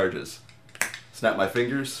pressing charges. Snap my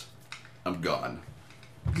fingers, I'm gone.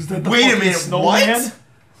 is that the Wait a fucking minute, snowman? what?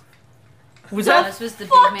 Was No, that? this was the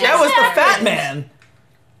big Fuck man. That was the happened? fat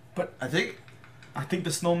man. I think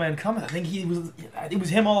the snowman coming. I think it was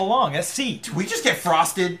him all along. SC. Did we just get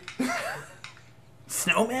frosted?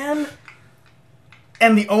 Snowman?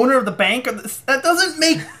 And the owner of the bank? That doesn't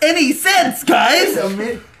make any sense, guys!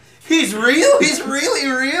 He's real? He's really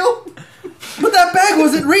real? But that bag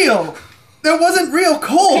wasn't real! That wasn't real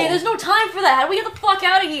coal! Okay, there's no time for that. How do we get the fuck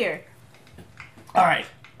out of here? Alright,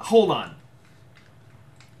 hold on.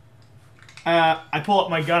 I pull up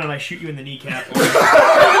my gun and I shoot you in the kneecap.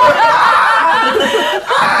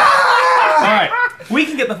 Alright, we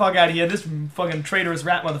can get the fuck out of here. This fucking traitorous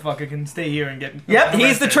rat motherfucker can stay here and get... Yep,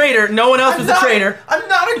 he's the traitor. No one else was the traitor. I'm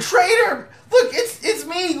not a traitor. Look, it's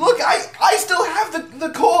me. Look, I still have the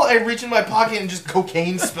coal. I reach in my pocket and just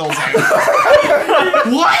cocaine spills out.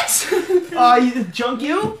 What? You junk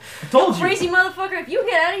you? I told you. Crazy motherfucker, if you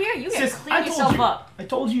get out of here, you gotta Sis, clean I told yourself you. up. I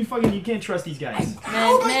told you fucking you can't trust these guys.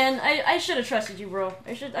 Man, I should have trusted you, bro.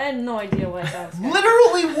 I had no idea what that was.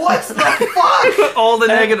 Literally, what the fuck? All the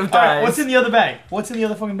negative Alright, dies. what's in the other bag? What's in the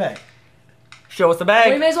other fucking bag? Show us the We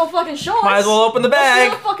bag. may as well fucking show us. Might as well open the What's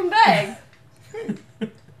bag. in the fucking bag?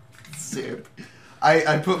 Sip.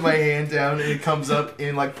 I put my hand down and it comes up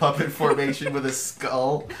in like puppet formation with a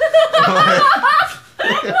skull.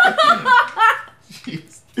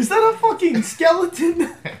 Jeez. Is that a fucking skeleton?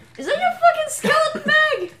 Is that your fucking skeleton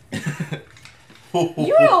bag?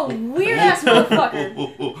 You're a weird ass motherfucker.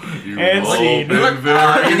 You And all scene. been Look,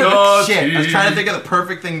 very naughty. shit. I was trying to think of the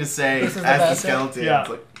perfect thing to say This is the as the best skeleton. Yeah. It's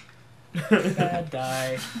like, Bad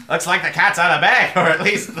die. looks like the cat's out of the bag, or at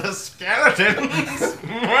least the skeleton.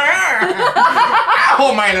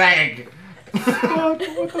 Ow, my leg! What the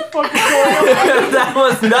fuck is going on? That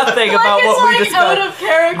was nothing about Like what we it's like out discussed. of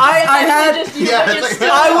character. I and had- just, you yeah, fucking it's like-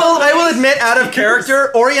 still- I will admit, out of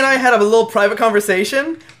character, Ori and I had a little private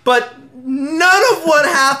conversation, but none of what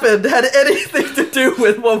happened had anything to do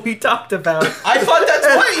with what we talked about. I thought that's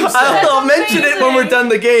what you said. I'll mention it when we're amazing. done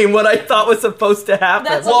the game, what I thought was supposed to happen.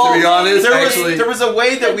 That's To be honest, There was a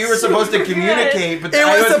way that we were supposed to super good. communicate, but It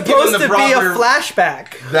I was wasn't supposed given to the be a proper...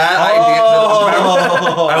 flashback. That idea.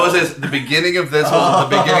 Remember, I was at the beginning of this was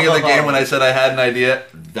the beginning of the game when I said I had an idea.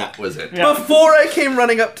 that was it. Yeah. Before I came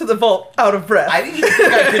running up to the vault, out of breath. I didn't even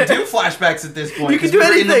think I could do flashbacks at this point. You can 'cause do we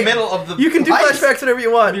were anything. in the middle of the You can do heist. flashbacks whenever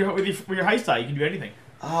you want. With your heist die, you can do anything.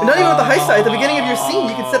 Not even with the heist side. At the beginning of your scene,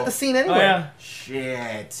 you can set the scene Oh anywhere. yeah.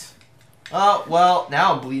 Shit. Oh, well,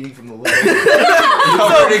 now I'm bleeding from the leg.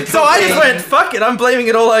 So I just went, fuck it, I'm blaming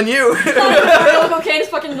it all on you. Real cocaine is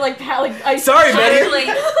fucking like ice. Sorry, Betty. Actually,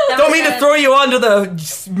 that Don't was mean to a- throw you onto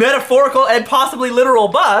the metaphorical and possibly literal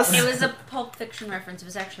bus. It was a Pulp Fiction reference. It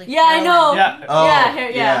was actually. Yeah, I know. Yeah. Oh,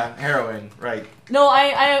 Yeah. heroin, right. No,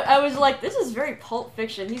 I was like, this is very Pulp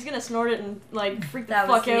Fiction. He's gonna snort it and like freak the That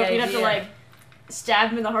was fuck the out. You'd have to idea. like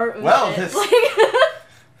stab him in the heart with Well, it. this- Like,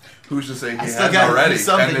 Who's to say he I still hasn't gotta do already?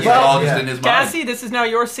 something, And this yeah. is all just Yeah. in his mind. Cassie, this is now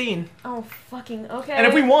your scene. oh fucking okay. And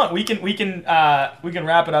if we want, we can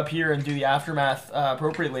wrap it up here and do the aftermath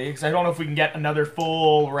appropriately. Because I don't know if we can get another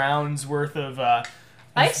full round's worth of.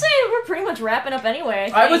 I'd say we're pretty much wrapping up anyway.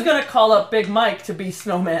 I was gonna call up Big Mike to be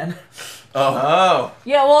Snowman. Oh.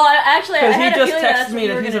 Yeah, well, I had Because he a just feeling that's texted what me you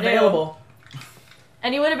that were he's gonna do. available.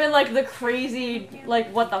 And he would have been like the crazy,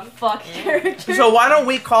 like what the fuck character. So why don't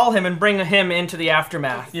we call him and bring him into the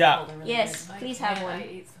aftermath? Yeah, Yes, please have one.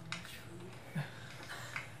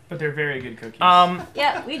 but they're very good cookies.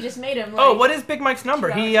 Yeah, we just made him. Like, Oh, what is Big Mike's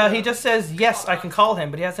number? 2 He hours he ago. just says yes, I can call him,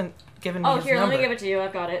 but he hasn't given me Oh, his here, number. let me give it to you.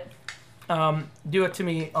 I've got it. Do it to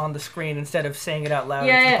me on the screen instead of saying it out loud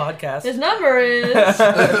Yeah, to the podcast. His number is. No,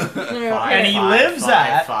 And he here. lives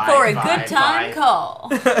at- For a good time call.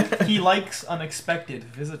 He likes unexpected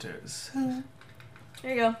visitors. There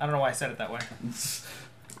you go. I don't know why I said it that way.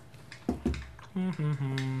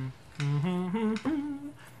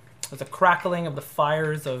 There's a crackling of the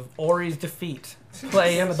fires of Ori's defeat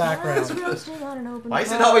play in the background. Why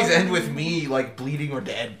does it always end with me, like, bleeding or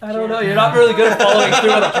dead? I don't know, you're not really good at following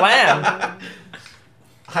through with a plan.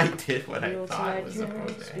 I did what I thought was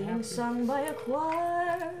supposed to being happen. sung by a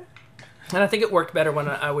choir. And I think it worked better when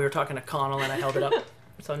we were talking to Connell and I held it up.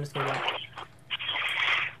 So I'm just gonna go.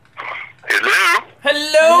 Hello?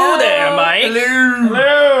 Hello there, Mike.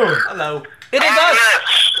 Hello! Hello. It is us.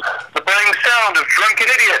 Yes, the boring sound of drunken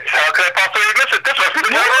idiots. How could I possibly miss it? This must be the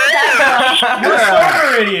number You're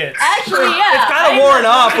sober idiots! Actually, yeah. It's kind of worn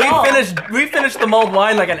off. We finished the mulled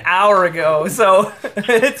wine like an hour ago, so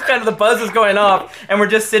it's kind of the buzz is going off, and we're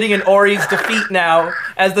just sitting in Ori's defeat now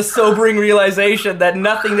as the sobering realization that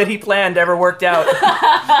nothing that he planned ever worked out. Oh,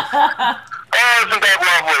 isn't that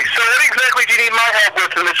lovely? So what exactly do you need my help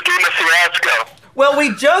with in this game of fiasco? Well,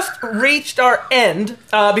 we just reached our end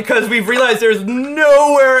because we've realized there's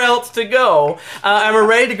nowhere else to go, and we're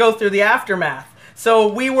ready to go through the aftermath. So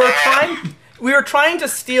we were trying to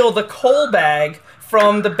steal the coal bag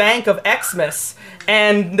from the Bank of Xmas,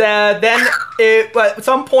 and then it at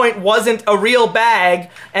some point wasn't a real bag,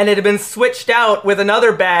 and it had been switched out with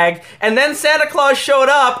another bag, and then Santa Claus showed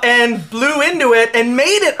up and blew into it and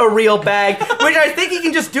made it a real bag, which I think he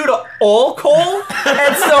can just do to all coal,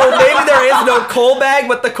 and so maybe there is no coal bag,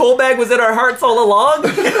 but the coal bag was in our hearts all along.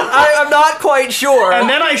 I'm not quite sure. And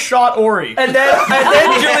then I shot Ori. And then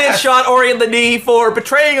Julian shot Ori in the knee for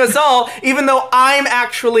betraying us all, even though I'm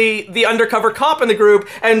actually the undercover cop in the group,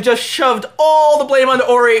 and just shoved all the blame onto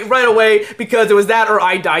Ori right away because it was that or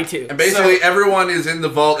I die too. And basically, everyone is in the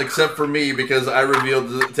vault except for me because I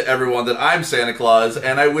revealed to everyone that I'm Santa Claus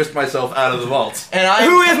and I whisked myself out of the vault. And I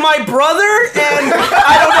Who is my brother, and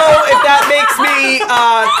I don't know if that makes me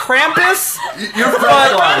Krampus. You're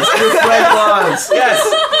Fred Claus. You're Fred Claus. Yes.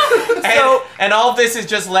 And all of this has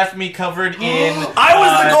just left me covered in. I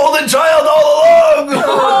was the golden child all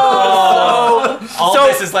along! All So- of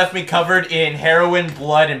this has left me covered in heroin,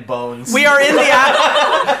 blood, and bones. We are in the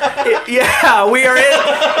we are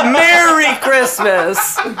in Merry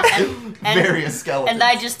Christmas. Various skeletons. And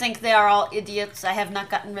I just think they are all idiots. I have not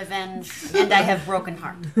gotten revenge, and I have broken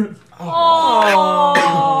heart.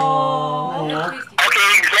 Okay,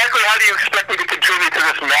 exactly how do you expect me to contribute to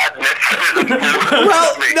this madness?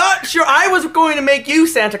 Well, not sure. I was going to make you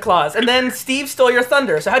Santa Claus, and then Steve stole your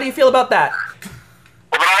thunder. So how do you feel about that? Well,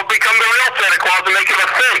 then I'll become the real Santa Claus and make him a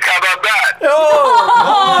fake. How about that?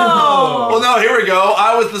 Oh! Well, no, here we go.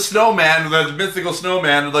 I was the snowman, the mythical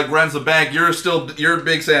snowman that like runs the bank. You're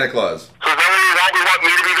big Santa Claus. So is that what you want me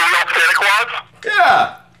to be the real Santa Claus?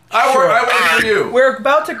 Yeah. I work for you. We're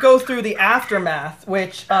about to go through the aftermath,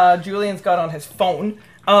 which Julian's got on his phone.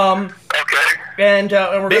 Okay. And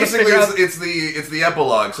we're Basically, going to figure out... it's the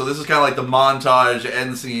epilogue. So this is kind of like the montage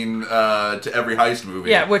end scene to every heist movie.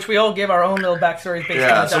 Yeah, which we all give our own little backstories based on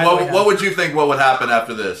Yeah. the So dialogue we what have. would you think? What would happen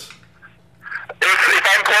after this? If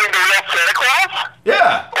I'm playing the real Santa Claus?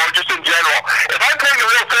 Yeah. Or just in general? If I'm playing the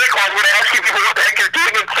real Santa Claus, I'm going to ask you people what the heck you're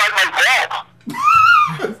doing inside my vault.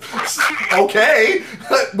 Okay.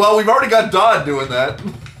 Well, we've already got Dodd doing that.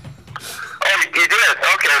 Oh, you did?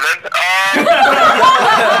 Okay, then.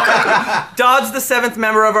 Dodd's the 7th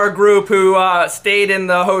member of our group who stayed in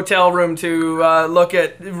the hotel room to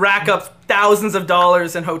rack up thousands of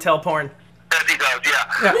dollars in hotel porn. Yes, he does,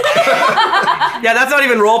 yeah. Yeah, that's not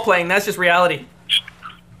even role-playing, that's just reality.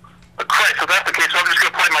 Christ, so that's the case. So I'm just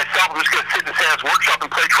going to play myself. I'm just going to sit in Santa's workshop and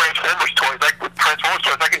play Transformers toys. With Transformers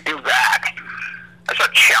toys, I can do that. That's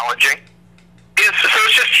not challenging. Is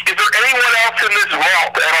there anyone else in this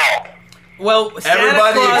vault at all? Well,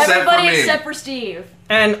 Everybody Except for Steve.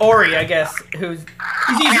 And Ori, I guess, who's...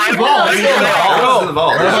 He's in the vault. He's in the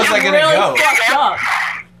vault. Where was I gonna go? Fucked up.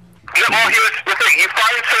 Yeah, well, here's the thing. You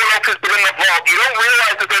find someone else who's been in the vault. You don't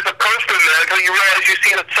realize that there's a person there until you realize you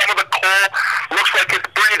see that some of the coal looks like it's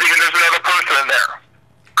breathing and there's another person in there.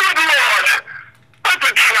 Good Lord! I've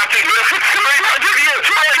been trapped in here for 300 years.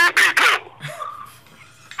 Who are you people?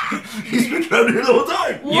 He's been trapped here the whole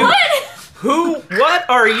time. What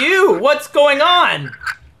are you? What's going on?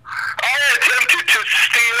 I attempted to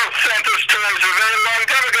steal Santa's toys a very long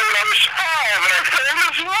time ago when I was 5 and I fell in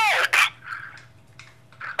this vault.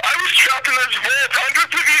 I was trapped in this vault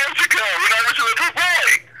hundreds of years ago when I was a little boy.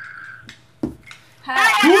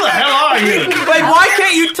 Who the hell are you? Wait, why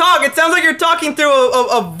can't you talk? It sounds like you're talking through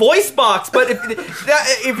a voice box, but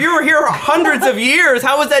if you were here hundreds of years,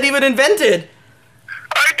 how was that even invented?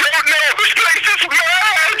 I don't know. This place is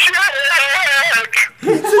magic.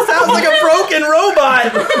 It just sounds like a broken robot.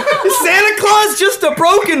 Is Santa Claus just a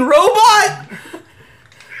broken robot?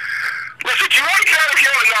 Listen, do you want to get out of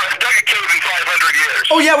here or not? I've dug a cave in 500 years.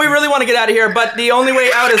 Oh yeah, we really want to get out of here, but the only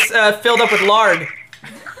way out is filled up with lard.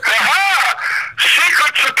 Aha!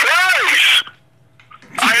 Secret surprise!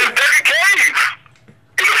 I have dug a cave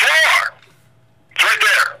in the floor. It's right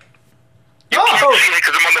there. You can't see it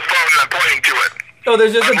because I'm on the phone and I'm pointing to it. Oh,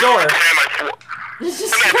 there's just a door. There's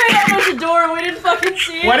just straight up there's a door and we didn't fucking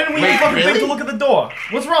see it. Why didn't we fucking think to look at the door?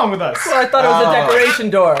 What's wrong with us? Well, I thought it was a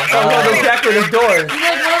decoration door. I thought it was one of those decorative doors. You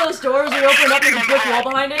like one of those doors we open up and there's a brick wall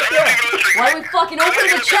behind it? Yeah. Why don't we fucking open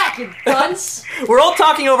the check, you dunce? We're all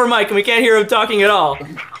talking over Mike and we can't hear him talking at all. I'm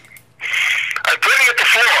pointing at the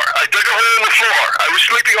floor. I dug a hole in the floor. I was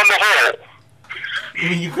sleeping on the hole. You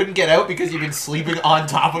mean you couldn't get out because you've been sleeping on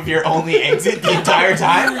top of your only exit the entire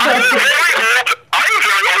time? I'm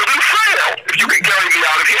very old and frail. If you can carry me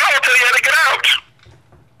out of here, I'll tell you how to get out.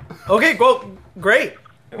 Okay, well, great.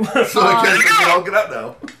 So I guess we can all get out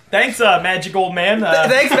now. Thanks, magic old man.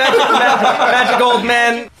 Thanks, magic old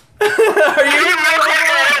man. Are you?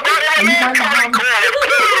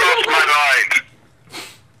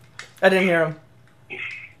 I didn't hear him.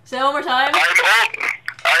 Say it one more time. I'm old.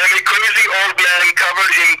 I am a crazy old man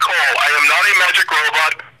covered in coal. I am not a magic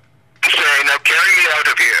robot. Say, now carry me out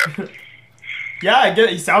of here. Yeah, I get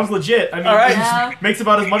it. He sounds legit. I mean, All right. Yeah. makes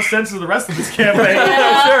about as much sense as the rest of this campaign.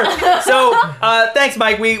 Sure. So, thanks,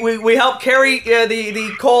 Mike. We helped carry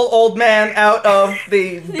the coal old man out of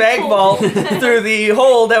the bag vault through the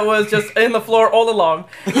hole that was just in the floor all along,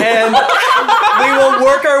 and we will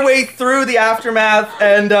work our way through the aftermath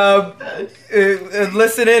and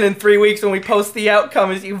listen in 3 weeks when we post the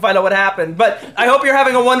outcomes. You can find out what happened. But I hope you're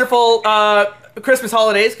having a wonderful Christmas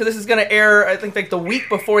holidays, because this is going to air, I think, like the week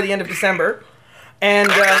before the end of December.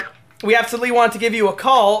 And we absolutely wanted to give you a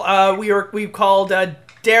call. We called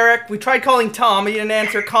Derek. We tried calling Tom. He didn't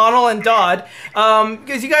answer. Connell and Dodd,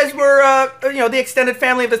 because you guys were, the extended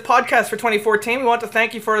family of this podcast for 2014. We want to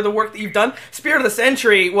thank you for the work that you've done. Spirit of the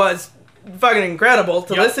Century was fucking incredible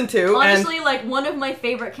to listen to. Honestly, like one of my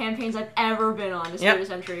favorite campaigns I've ever been on is Spirit of the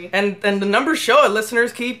Century. And the numbers show it.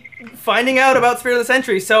 Listeners keep finding out about Spirit of the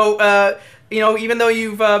Century. So, even though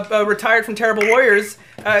you've retired from Terrible Warriors,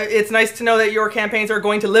 it's nice to know that your campaigns are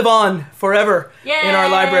going to live on forever in our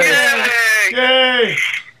library. Yay!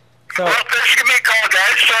 So, Well, thanks for giving me a call,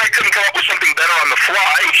 guys. Sorry I couldn't come up with something better on the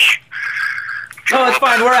fly. no, it's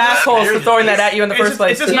fine. We're assholes for throwing that at you in the first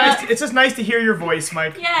place. It's just nice to hear your voice,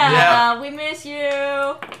 Mike. Yeah, we miss you.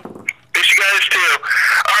 Miss you guys too.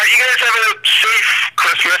 You guys have a safe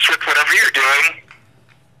Christmas with whatever you're doing.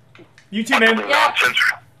 You too, man. Yeah. Nonsense.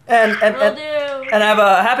 And Will do. and have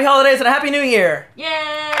a happy holidays and a happy New Year. Yay!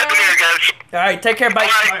 Happy New Year, guys. All right, take care. Bye.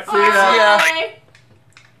 Bye. Bye.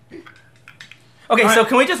 Okay, so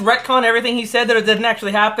can we just retcon everything he said that it didn't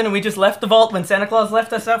actually happen, and we just left the vault when Santa Claus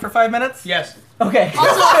left us out for 5 minutes? Yes. Okay.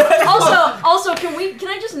 Also, can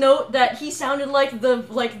I just note that he sounded like the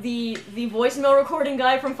voicemail recording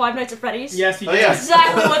guy from Five Nights at Freddy's? Yes, he Oh, did. yeah. That's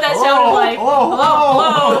exactly what that sounded like.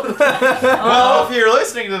 Hello. Well, if you're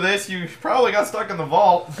listening to this, you probably got stuck in the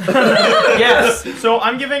vault. Yes. So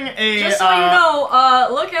I'm giving a. Just so you know,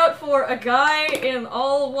 look out for a guy in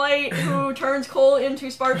all white who turns coal into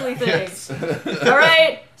sparkly things. All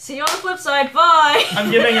right. See you on the flip side. Bye. I'm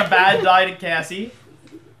giving a bad die to Cassie.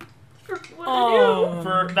 What did I do?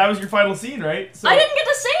 For that was your final scene, right? So I didn't get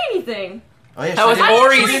to say anything. Oh yeah, That was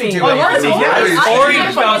Ori's scene. Oh, Ori's scene. Yes. I Ori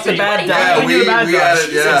didn't felt get the bad to die. Yeah, we had it. Yeah,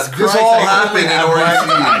 Jesus this Christ, all I happened in totally Ori's have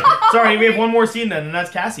scene. Sorry, we have one more scene then, and that's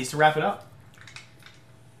Cassie. So wrap it up.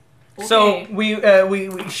 So Okay. we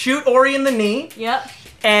shoot Ori in the knee, Yep.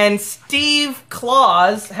 and Steve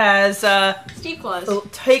Claus has Steve Claus.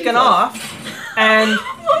 taken off, and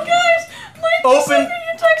Oh, guys, Mike Open- just sent me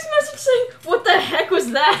a text message saying, "What the heck was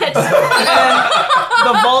that?"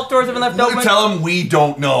 the vault doors have been left open. Tell him we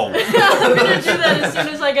don't know. I'm gonna do that as soon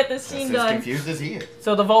as I get this scene As done. confused as he is.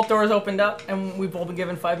 So the vault doors opened up, and we've all been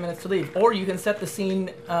given 5 minutes to leave. Or you can set the scene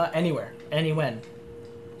anywhere, when.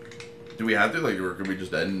 Do we have to, like, or could we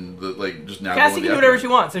just end, just now? Cassie can do whatever she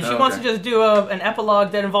wants. If she Oh, wants okay. to just do an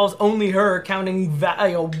epilogue that involves only her counting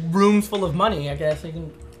rooms full of money, I guess you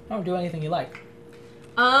can do anything you like.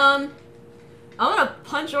 I'm gonna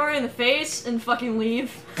punch Ori in the face and fucking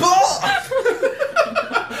leave.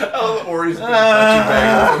 Oh, Ori's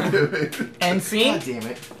bag. And scene. God damn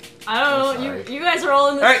it. I don't know. You guys are all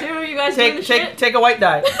in this All right, too. You guys doing the shit? take a white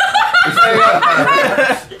die. Come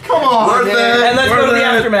on, Where's man. that? And let's go to the Where's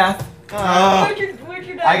that? aftermath. Where'd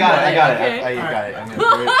your dad I got it. Okay. I got it. I'm gonna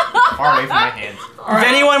throw it far away from my hands. Does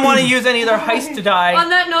anyone want to use any of their heist to die? On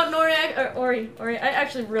that note, Ori, I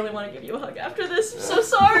actually really want to give you a hug after this. I'm so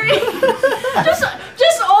sorry.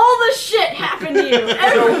 just all the shit happened to you.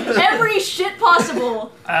 Every shit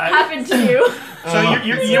possible happened to you. So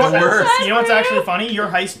you know what's man. actually funny? Your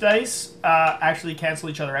heist dice actually cancel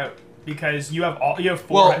each other out because you have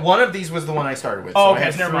four. Well, one of these was the one I started with. Oh, so okay, I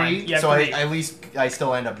have so never three. mind. Yeah, so three. at least I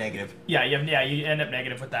still end up negative. Yeah, you end up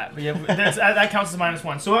negative with that. But that counts as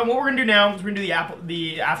 -1. So what we're gonna do now is we're gonna do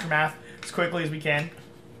the aftermath as quickly as we can.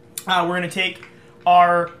 We're gonna take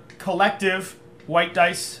our collective white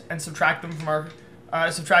dice and subtract them from our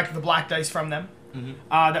subtract the black dice from them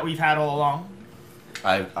that we've had all along.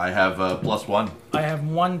 I have +1. I have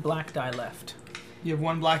one black die left. You have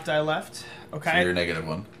one black die left. Okay. So you're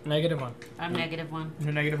 -1. -1. I'm -1.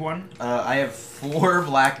 You're -1. I have 4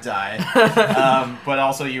 black die, but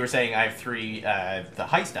also you were saying I have 3 the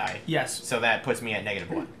heist die. Yes. So that puts me at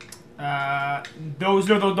 -1. Those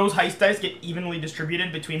heist dice get evenly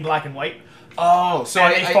distributed between black and white. Oh, so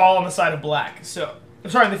and they fall on the side of black. So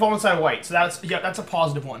sorry, they fall on the side of white. So that's a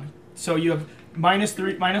positive one. So you have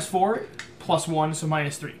 -3, -4, +1, so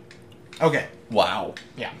 -3. Okay. Wow.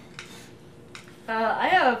 Yeah. I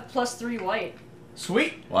have +3 white.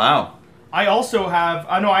 Sweet. Wow. I also have.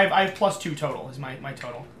 I have +2 total. Is my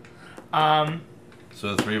total.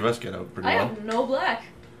 So the 3 of us get out pretty I well. have no black.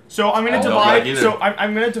 So I'm gonna Oh, no divide. black either. So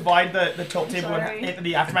I'm gonna divide the tilt table, sorry.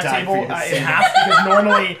 the aftermath Die table for your in sins. half because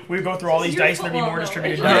normally we go through all these Your dice and there'd be fault. more No,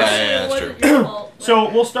 distributed it dice. Yeah, wasn't- that's it wasn't your fault. So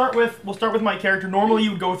we'll start with my character. Normally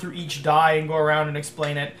you would go through each die and go around and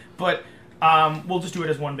explain it, but we'll just do it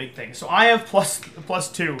as one big thing. So I have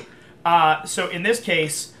 +2. So in this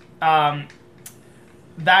case, that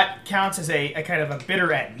counts as a kind of a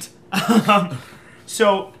bitter end.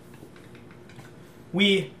 So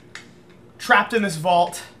we trapped in this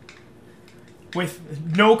vault with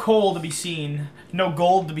no coal to be seen, no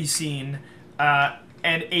gold to be seen,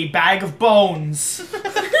 and a bag of bones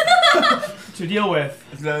to deal with.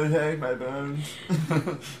 My bones.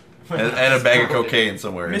 And a bag of cocaine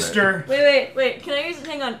somewhere in there. Mr. Wait. Can I use?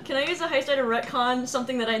 Hang on. Can I use a heist die to retcon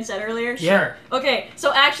something that I said earlier? Sure. Okay.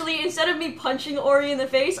 So actually, instead of me punching Ori in the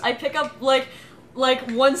face, I pick up like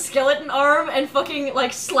one skeleton arm and fucking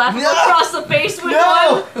slap him across the face with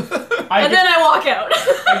one, and then I walk out.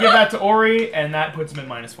 I give that to Ori, and that puts him at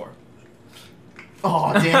 -4.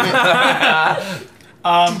 Oh, damn it.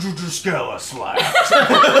 Skella slap.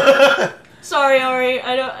 Sorry, Ori.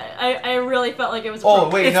 I really felt like it was. Oh,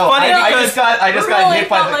 wait, It's no. funny I because just got really hit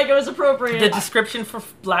by felt the... like it was appropriate. The description for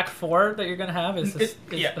Black 4 that you're gonna have is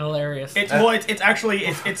Yeah. hilarious. It's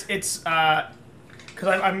actually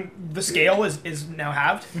because I'm the scale is now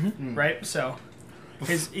halved, right? So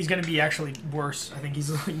he's gonna be actually worse. I think he's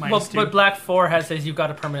like -2. but Black 4 says you've got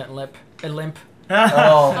a permanent limp.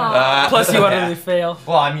 Oh. Plus you utterly Yeah. fail.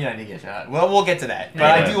 Well, I mean, I did get shot. Well, we'll get to that. But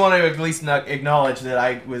I do want to at least acknowledge that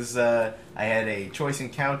I was, I had a choice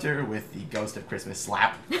encounter with the Ghost of Christmas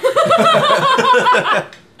Slap.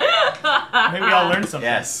 Maybe we all learned something.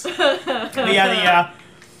 Yes. But yeah,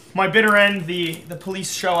 my bitter end, the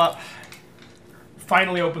police show up,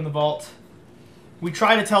 finally open the vault. We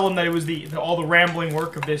try to tell them that it was all the rambling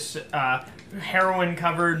work of this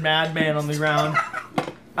heroin-covered madman on the ground.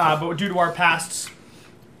 But due to our pasts,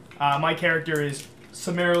 my character is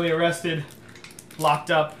summarily arrested,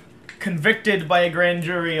 locked up, convicted by a grand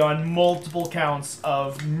jury on multiple counts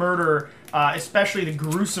of murder, especially the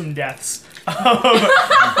gruesome deaths of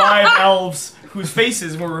 5 elves whose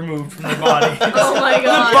faces were removed from their body. Oh my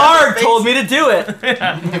god. The bard told me to do it.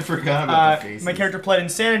 I forgot about the faces. My character pled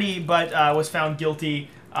insanity, but was found guilty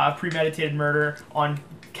premeditated murder on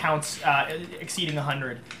counts exceeding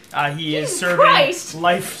 100. He is serving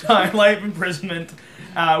life imprisonment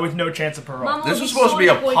with no chance of parole. Mama This will was be supposed to be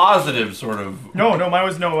a sorry, boy. positive sort of. No, mine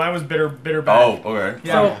was bitter bad. Oh, okay.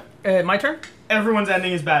 Yeah. So, my turn? Everyone's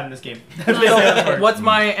ending is bad in this game. That's basically how it works. What's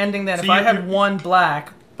my ending then? So If I you- had 1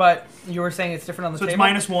 black, but you were saying it's different on the So table?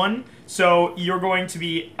 it's -1. So you're going to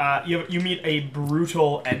be you meet a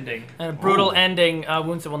brutal ending. And a brutal ending,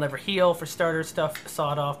 wounds that will never heal. For starters, stuff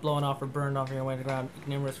sawed off, blown off, or burned off your way to the ground.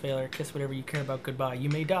 Ignominious failure, kiss whatever you care about goodbye. You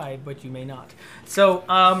may die, but you may not. So,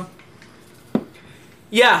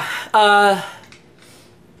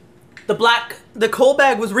 the coal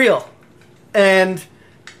bag was real. And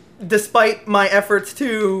despite my efforts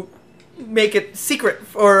to make it secret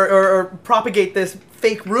or propagate this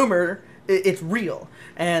fake rumor, it's real.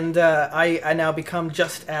 And I now become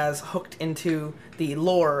just as hooked into the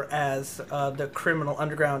lore as the criminal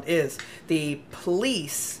underground is. The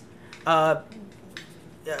police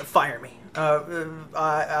fire me.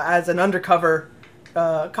 As an undercover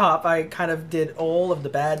cop, I kind of did all of the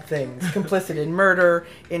bad things. Complicit in murder,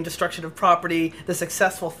 in destruction of property, the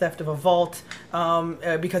successful theft of a vault,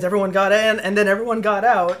 because everyone got in and then everyone got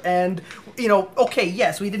out. And, okay,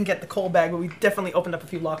 yes, we didn't get the coal bag, but we definitely opened up a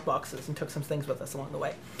few lock boxes and took some things with us along the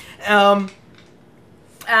way.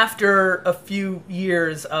 After a few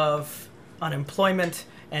years of unemployment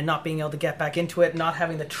and not being able to get back into it, not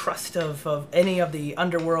having the trust of any of the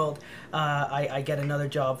underworld, I get another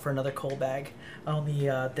job for another coal bag. Only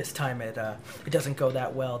this time it doesn't go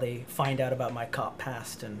that well. They find out about my cop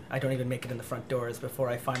past, and I don't even make it in the front doors before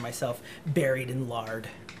I find myself buried in lard.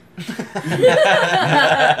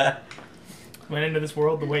 Went into this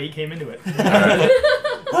world the way he came into it.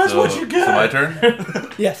 That's what you get. So my turn?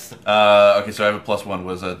 Yes. Okay, so I have a +1.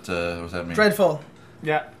 What does that mean? Dreadful.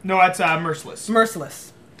 Yeah. No, that's merciless.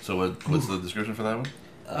 Merciless. So what's the description for that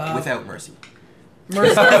one? Without mercy.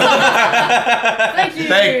 Merciless. Thank you.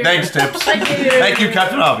 Thanks, Tips. Thank you,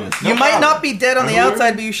 Captain Obvious. You might not be dead on the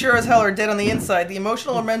outside, but you sure as hell are dead on the inside. The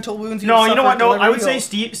emotional or mental wounds you No, suffer you know what? No, never I would say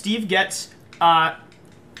heal. Steve gets an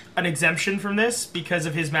exemption from this because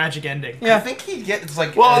of his magic ending. Yeah. I think he gets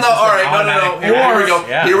like. Well, no, all right, automatic- no. Here we go.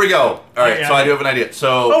 Yeah. Here we go. All right, Yeah. so I do have an idea.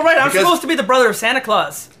 So. Oh, right, I'm because- supposed to be the brother of Santa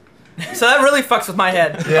Claus. So that really fucks with my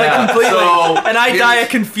head. Yeah. Like, completely. So, and I die a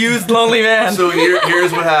confused, lonely man. So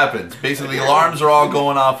here's what happens. Basically, the alarms are all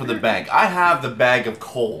going off for the bank. I have the bag of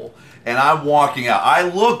coal, and I'm walking out. I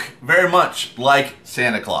look very much like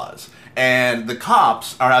Santa Claus. And the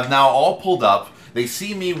cops have now all pulled up. They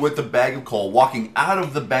see me with the bag of coal walking out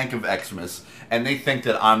of the Bank of Xmas, and they think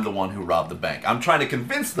that I'm the one who robbed the bank. I'm trying to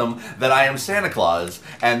convince them that I am Santa Claus,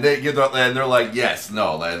 and they're like, yes,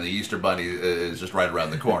 no, and the Easter Bunny is just right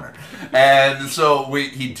around the corner. And so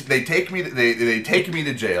they take me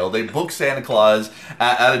to jail. They book Santa Claus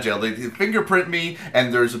out of jail. They fingerprint me,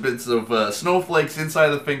 and there's a bits of snowflakes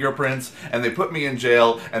inside of the fingerprints, and they put me in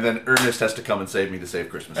jail. And then Ernest has to come and save me to save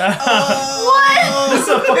Christmas. What?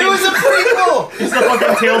 It was a prequel. This is the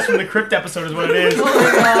fucking Tales from the Crypt episode is what it is. Oh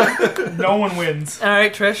my God. No one wins. All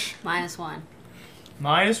right, Trish. -1.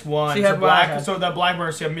 -1. So you had what I had. So the black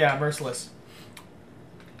mercy, yeah, merciless.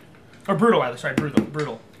 Or brutal, rather. Sorry, brutal.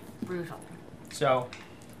 Brutal. So,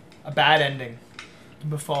 a bad ending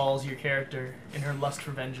befalls your character in her lust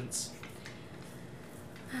for vengeance.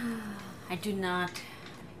 I do not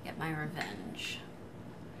get my revenge.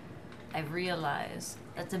 I realize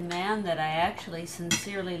that the man that I actually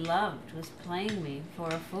sincerely loved was playing me for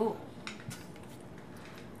a fool.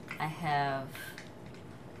 I have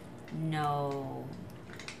no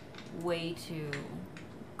way to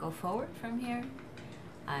go forward from here.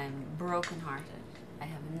 I'm brokenhearted. I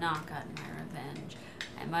have not gotten my revenge.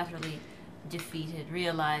 I'm utterly defeated,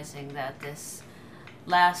 realizing that this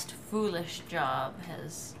last foolish job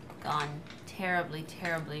has gone terribly,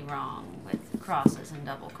 terribly wrong with crosses and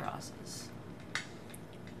double crosses.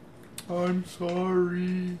 I'm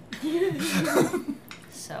sorry.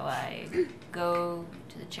 So I go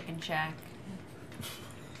to the chicken shack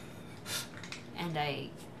and I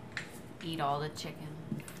eat all the chicken.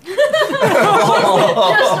 Just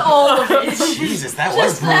all of it. Jesus, that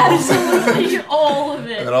was Just brutal. absolutely all of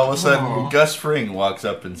it. And all of a sudden, Gus Fring walks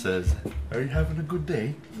up and says, Are you having a good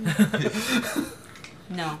day?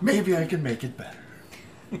 No, Maybe I can make it better.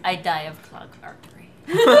 I die of clogged artery.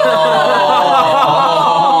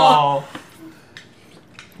 Oh.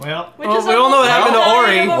 Well, we all know what happened to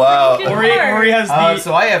Ori. Wow. Ori has the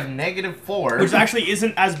So I have -4. which actually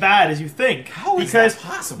isn't as bad as you think. How is because that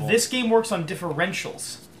possible? This game works on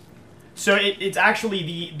differentials. So it's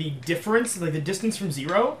actually the difference, like the distance from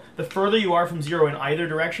 0, the further you are from 0 in either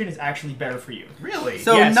direction is actually better for you. Really?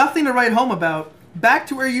 So Yes. nothing to write home about. Back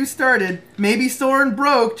to where you started. Maybe sore and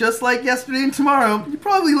broke, just like yesterday and tomorrow. You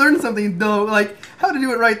probably learned something though, like how to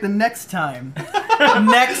do it right the next time.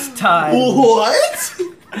 Next time. What?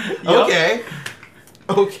 Okay.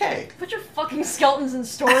 Okay. Put your fucking skeletons in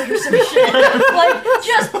storage or some shit. Like,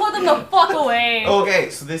 just put them the fuck away. Okay,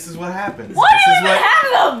 so this is what happens. Why This do is you even have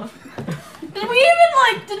them? Did we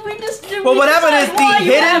even Well, what happened is the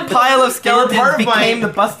hidden pile of skeletons part of my- became the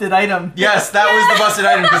busted item. Yes, that was the busted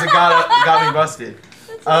item because it got me busted.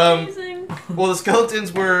 That's amazing. Well, the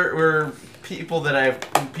skeletons were people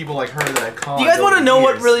like her that I've conned. Do you guys want to over know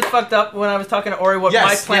what years. really fucked up when I was talking to Ori? What Yes,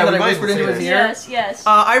 my plan yeah, that we I might as whispered well into say his that. ear? Yes.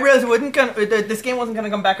 I realized this game wasn't gonna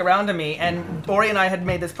come back around to me, and Ori and I had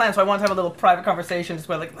made this plan, so I wanted to have a little private conversation, just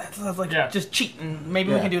where let's just cheat and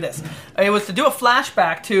maybe we can do this. It was to do a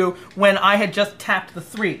flashback to when I had just tapped the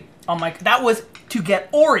 3 on my. That was to get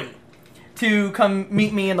Ori to come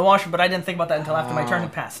meet me in the washroom, but I didn't think about that until after my turn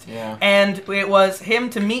had passed. Yeah. And it was him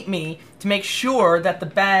to meet me to make sure that the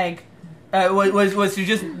bag was to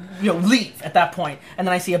just leave at that point. And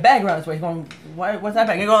then I see a bag around his way. He's going, what's that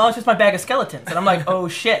bag? I go, oh, it's just my bag of skeletons. And I'm like, oh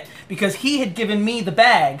shit, because he had given me the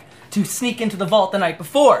bag to sneak into the vault the night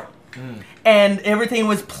before. And everything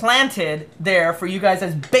was planted there for you guys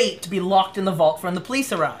as bait to be locked in the vault when the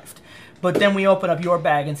police arrived. But then we open up your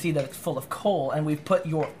bag and see that it's full of coal, and we've put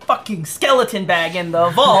your fucking skeleton bag in the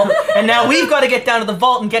vault, and now we've got to get down to the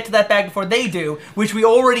vault and get to that bag before they do, which we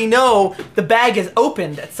already know the bag is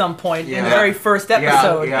opened at some point in the very first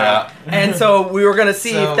episode. Yeah. And so we were going to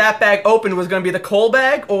see So- if that bag opened was going to be the coal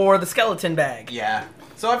bag or the skeleton bag. Yeah.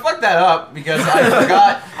 So I fucked that up because I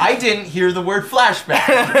forgot. I didn't hear the word flashback.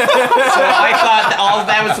 So I thought that all of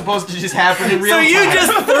that was supposed to just happen in real So time. you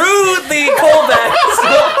just threw the coal bags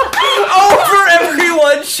over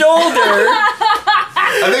everyone's shoulder.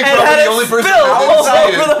 I think And probably had the it only person spill that all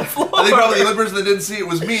didn't see over the it. floor. I think probably the only person that didn't see it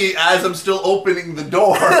was me as I'm still opening the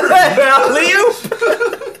door. Alley-oop.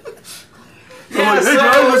 Yeah, Hey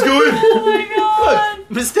guys, let's go in. Oh my god.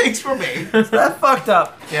 Look, mistakes for me. That fucked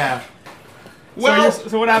up. Yeah. Well,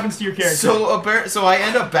 so what happens to your character? So I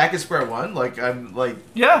end up back at square one. Like I'm like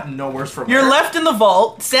no worse for You're wear. left in the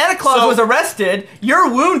vault. Santa Claus was arrested. You're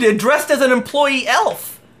wounded, dressed as an employee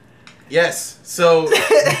elf. Yes. So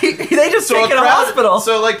they just so take you to hospital.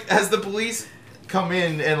 So like as the police come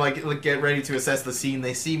in and like get ready to assess the scene,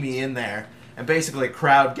 they see me in there, and basically a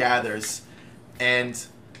crowd gathers, and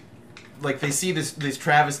like they see this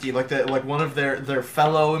travesty, like one of their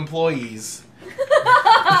fellow employees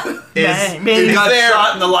is got there,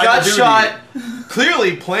 shot in the line got of duty. shot,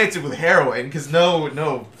 clearly planted with heroin, because no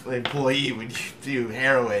employee would do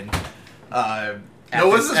heroin. No,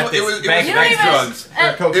 it was bank drugs. or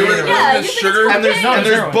It cocaine was or yeah, the you think sugar. it's and there's cocaine.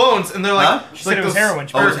 heroin. bones, and they're like, Huh? She said it was those- heroin.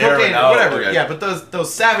 Oh, it was cocaine, heroin. Oh, whatever. okay. Yeah, but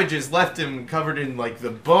those savages left him covered in like the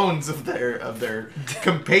bones of their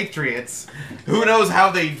compatriots. Who knows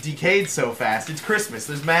how they decayed so fast? It's Christmas.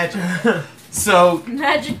 There's magic. So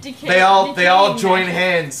Magic decay. they all decaying join magic.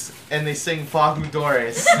 hands and they sing Fahu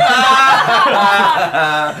Doris.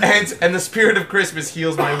 and the spirit of Christmas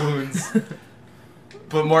heals my wounds.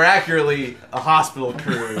 But more accurately, a hospital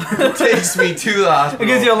crew takes me to the hospital. It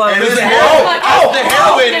gives you a lot of And the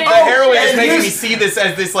visibility. heroin is And making me his- see this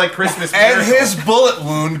as this like Christmas And miracle. his bullet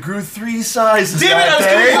wound grew 3 sizes. Damn it! I was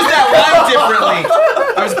that gonna day. use that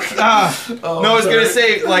line differently. I was gonna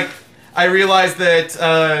say like I realized that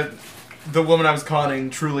the woman I was conning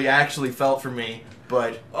truly actually felt for me,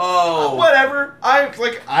 but whatever.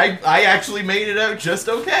 I actually made it out just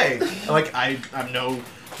okay. Like I'm no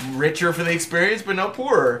richer for the experience, but no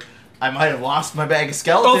poorer. I might have lost my bag of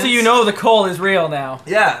skeletons. Also, you know the coal is real now.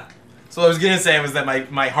 Yeah. So what I was gonna say was that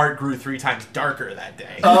my heart grew 3 times darker that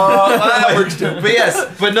day. That works too. But yes,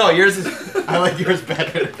 but no, yours is. I like yours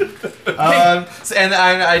better. And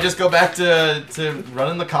I just go back to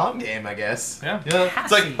running the comm game, I guess. Yeah.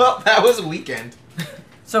 It's like, well, that was a weekend.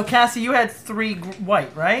 So Cassie, you had 3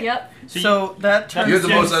 white, right? Yep. So that turns You had the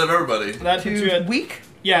Yes. most out of everybody. That puts you to at weak.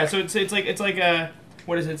 yeah. So it's like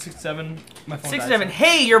What is it? 6-7. My phone 6 died. 7.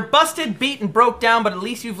 Hey, you're busted, beat, and broke down, but at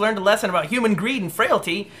least you've learned a lesson about human greed and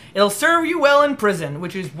frailty. It'll serve you well in prison,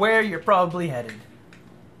 which is where you're probably headed.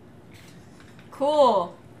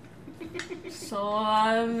 Cool. So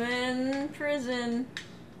I'm in prison.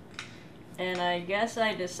 And I guess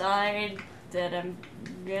I decide that I'm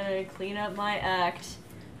gonna clean up my act.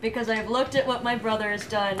 Because I've looked at what my brother has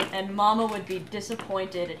done, and Mama would be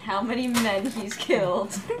disappointed at how many men he's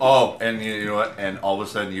killed. Oh, and you know what? And all of a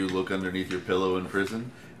sudden you look underneath your pillow in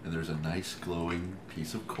prison, and there's a nice glowing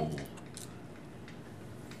piece of coal.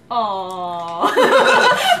 Aww.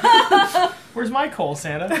 Where's my coal,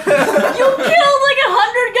 Santa? You killed like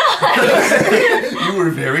 100 guys! You were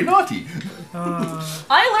very naughty.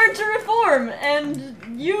 I learned to reform, and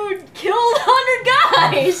you killed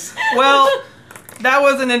 100 guys! Well, that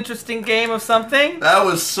was an interesting game of something. That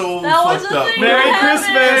was so That was fucked a up. thing Merry that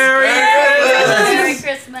Christmas! happened. Merry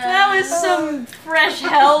Christmas. That was some fresh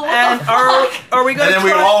hell. What And the fuck? are we And going to then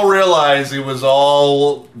we all realized it was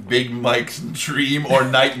all Big Mike's dream or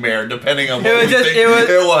nightmare, depending on what It was we just- think it was-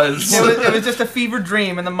 it was. It was just a fever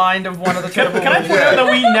dream in the mind of one of the terrible. Can I point Yeah. out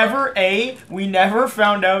that we never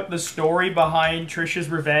found out the story behind Trisha's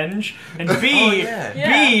revenge, and B,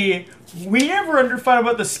 Yeah. we never found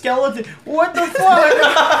about the skeleton. What the fuck? You know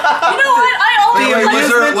what? I always Wait, was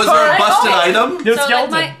there a busted item? The So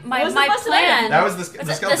skeleton. like my What was the busted plan. item? That was the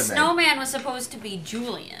the skeleton man. snowman was supposed to be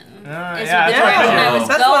Julian. Is yeah, the that's what I direction figured. I was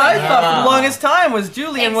That's what I going. thought for the longest time was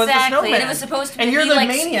Julian was the Exactly, snowman. and it was supposed to be. And you're he, the like,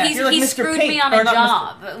 maniac. He's, You're like he Mr. screwed Pink, me on or a not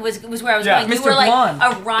job. Was where I was Yeah. going. You Mr. were like Blonde.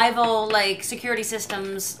 a rival, like security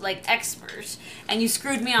systems, like expert, and you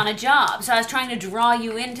screwed me on a job. So I was trying to draw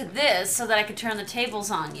you into this so that I could turn the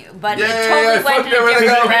tables on you, but Yay, it I totally went fucked in a everything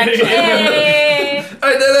different up. direction. Yay!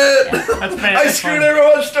 I did it! That's fine. I That's screwed fine.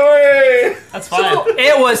 everyone's story! That's fine.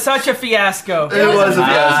 It was such a fiasco. It was a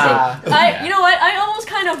fiasco. You know what? I almost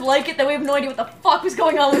kind of like it that we have no idea what the fuck was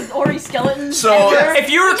going on with Ori skeletons. So, ever. If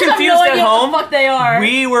you were We just have confused no at idea home, what the fuck they are.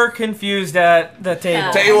 we were confused at the table.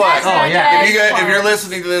 Yeah. Tell you what, Oh, yeah. if you're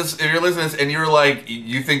listening to this, and you're like,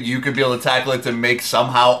 you think you could be able to tackle it to make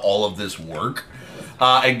somehow all of this work,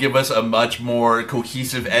 and give us a much more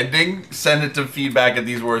cohesive ending, send it to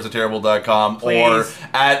feedback@thesewarriorsarterrible.com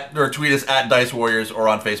or tweet us at Dice Warriors or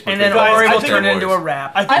on Facebook. And then Guys, Ori I will think turn it it into a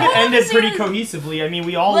rap. I think I it wanted ended to see pretty when- cohesively. I mean,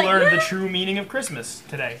 we all Like, learned yeah. the true meaning of Christmas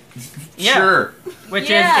today. Yeah. Sure. Which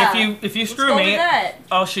Yeah. is if you Let's screw go me, with that.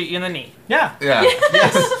 I'll shoot you in the knee. Yeah. Yeah.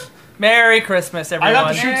 Yes. Merry Christmas, I everyone. got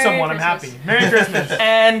to shoot Merry someone. I'm Christmas. happy. Merry Christmas.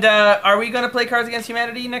 And are we gonna play Cards Against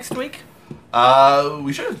Humanity next week?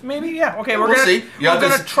 We should. Maybe, yeah. Okay, we're We'll gonna see. we're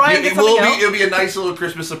gonna try and get something out. It'll be a nice little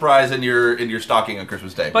Christmas surprise in your stocking on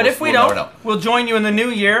Christmas Day. But if we we'll don't, never know. we'll join you in the new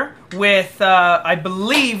year with, I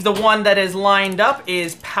believe the one that is lined up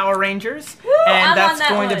is Power Rangers. And I'm that's on that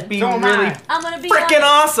going to one. be So am really I. I'm gonna be freaking on it.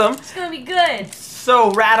 awesome. It's gonna be good. So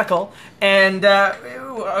radical. And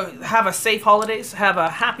have a safe holidays, have a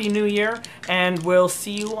happy new year, and we'll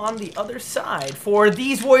see you on the other side for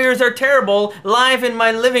These Warriors Are Terrible live in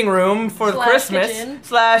my living room for Slash Christmas kitchen.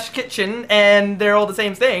 / kitchen, and they're all the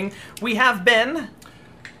same thing. We have been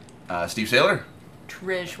Steve Saylor.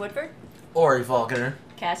 Trish Woodford. Ori Falconer.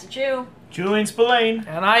 Cassie Chu. Julian Spillane.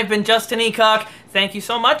 and I've been Justin Eacock. Thank you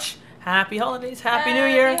so much. Happy holidays, happy New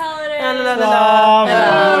Year. holidays. La, la, la,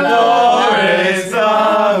 la, la.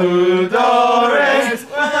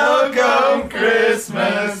 Welcome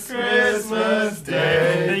Christmas, Christmas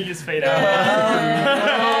Day. Then you just fade out.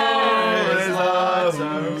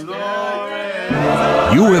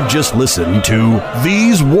 You have just listened to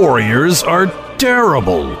These Warriors Are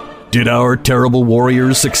Terrible. Did our terrible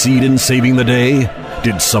warriors succeed in saving the day?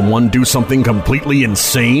 Did someone do something completely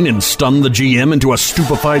insane and stun the GM into a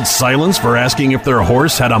stupefied silence for asking if their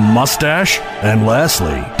horse had a mustache? And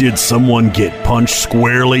lastly, did someone get punched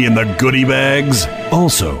squarely in the goodie bags?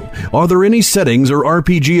 Also, are there any settings or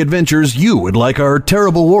RPG adventures you would like our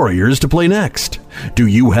terrible warriors to play next? Do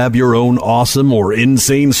you have your own awesome or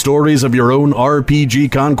insane stories of your own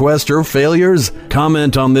RPG conquest or failures?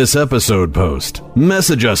 Comment on this episode post.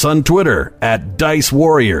 Message us on Twitter at Dice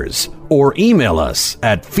Warriors or email us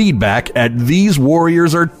at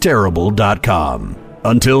feedback@thesewarriorsarterrible.com.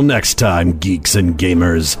 Until next time, geeks and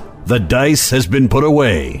gamers, the dice has been put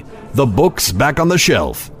away, the books back on the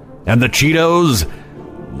shelf, and the Cheetos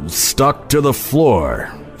stuck to the floor.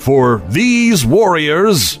 For these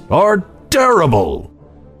warriors are terrible.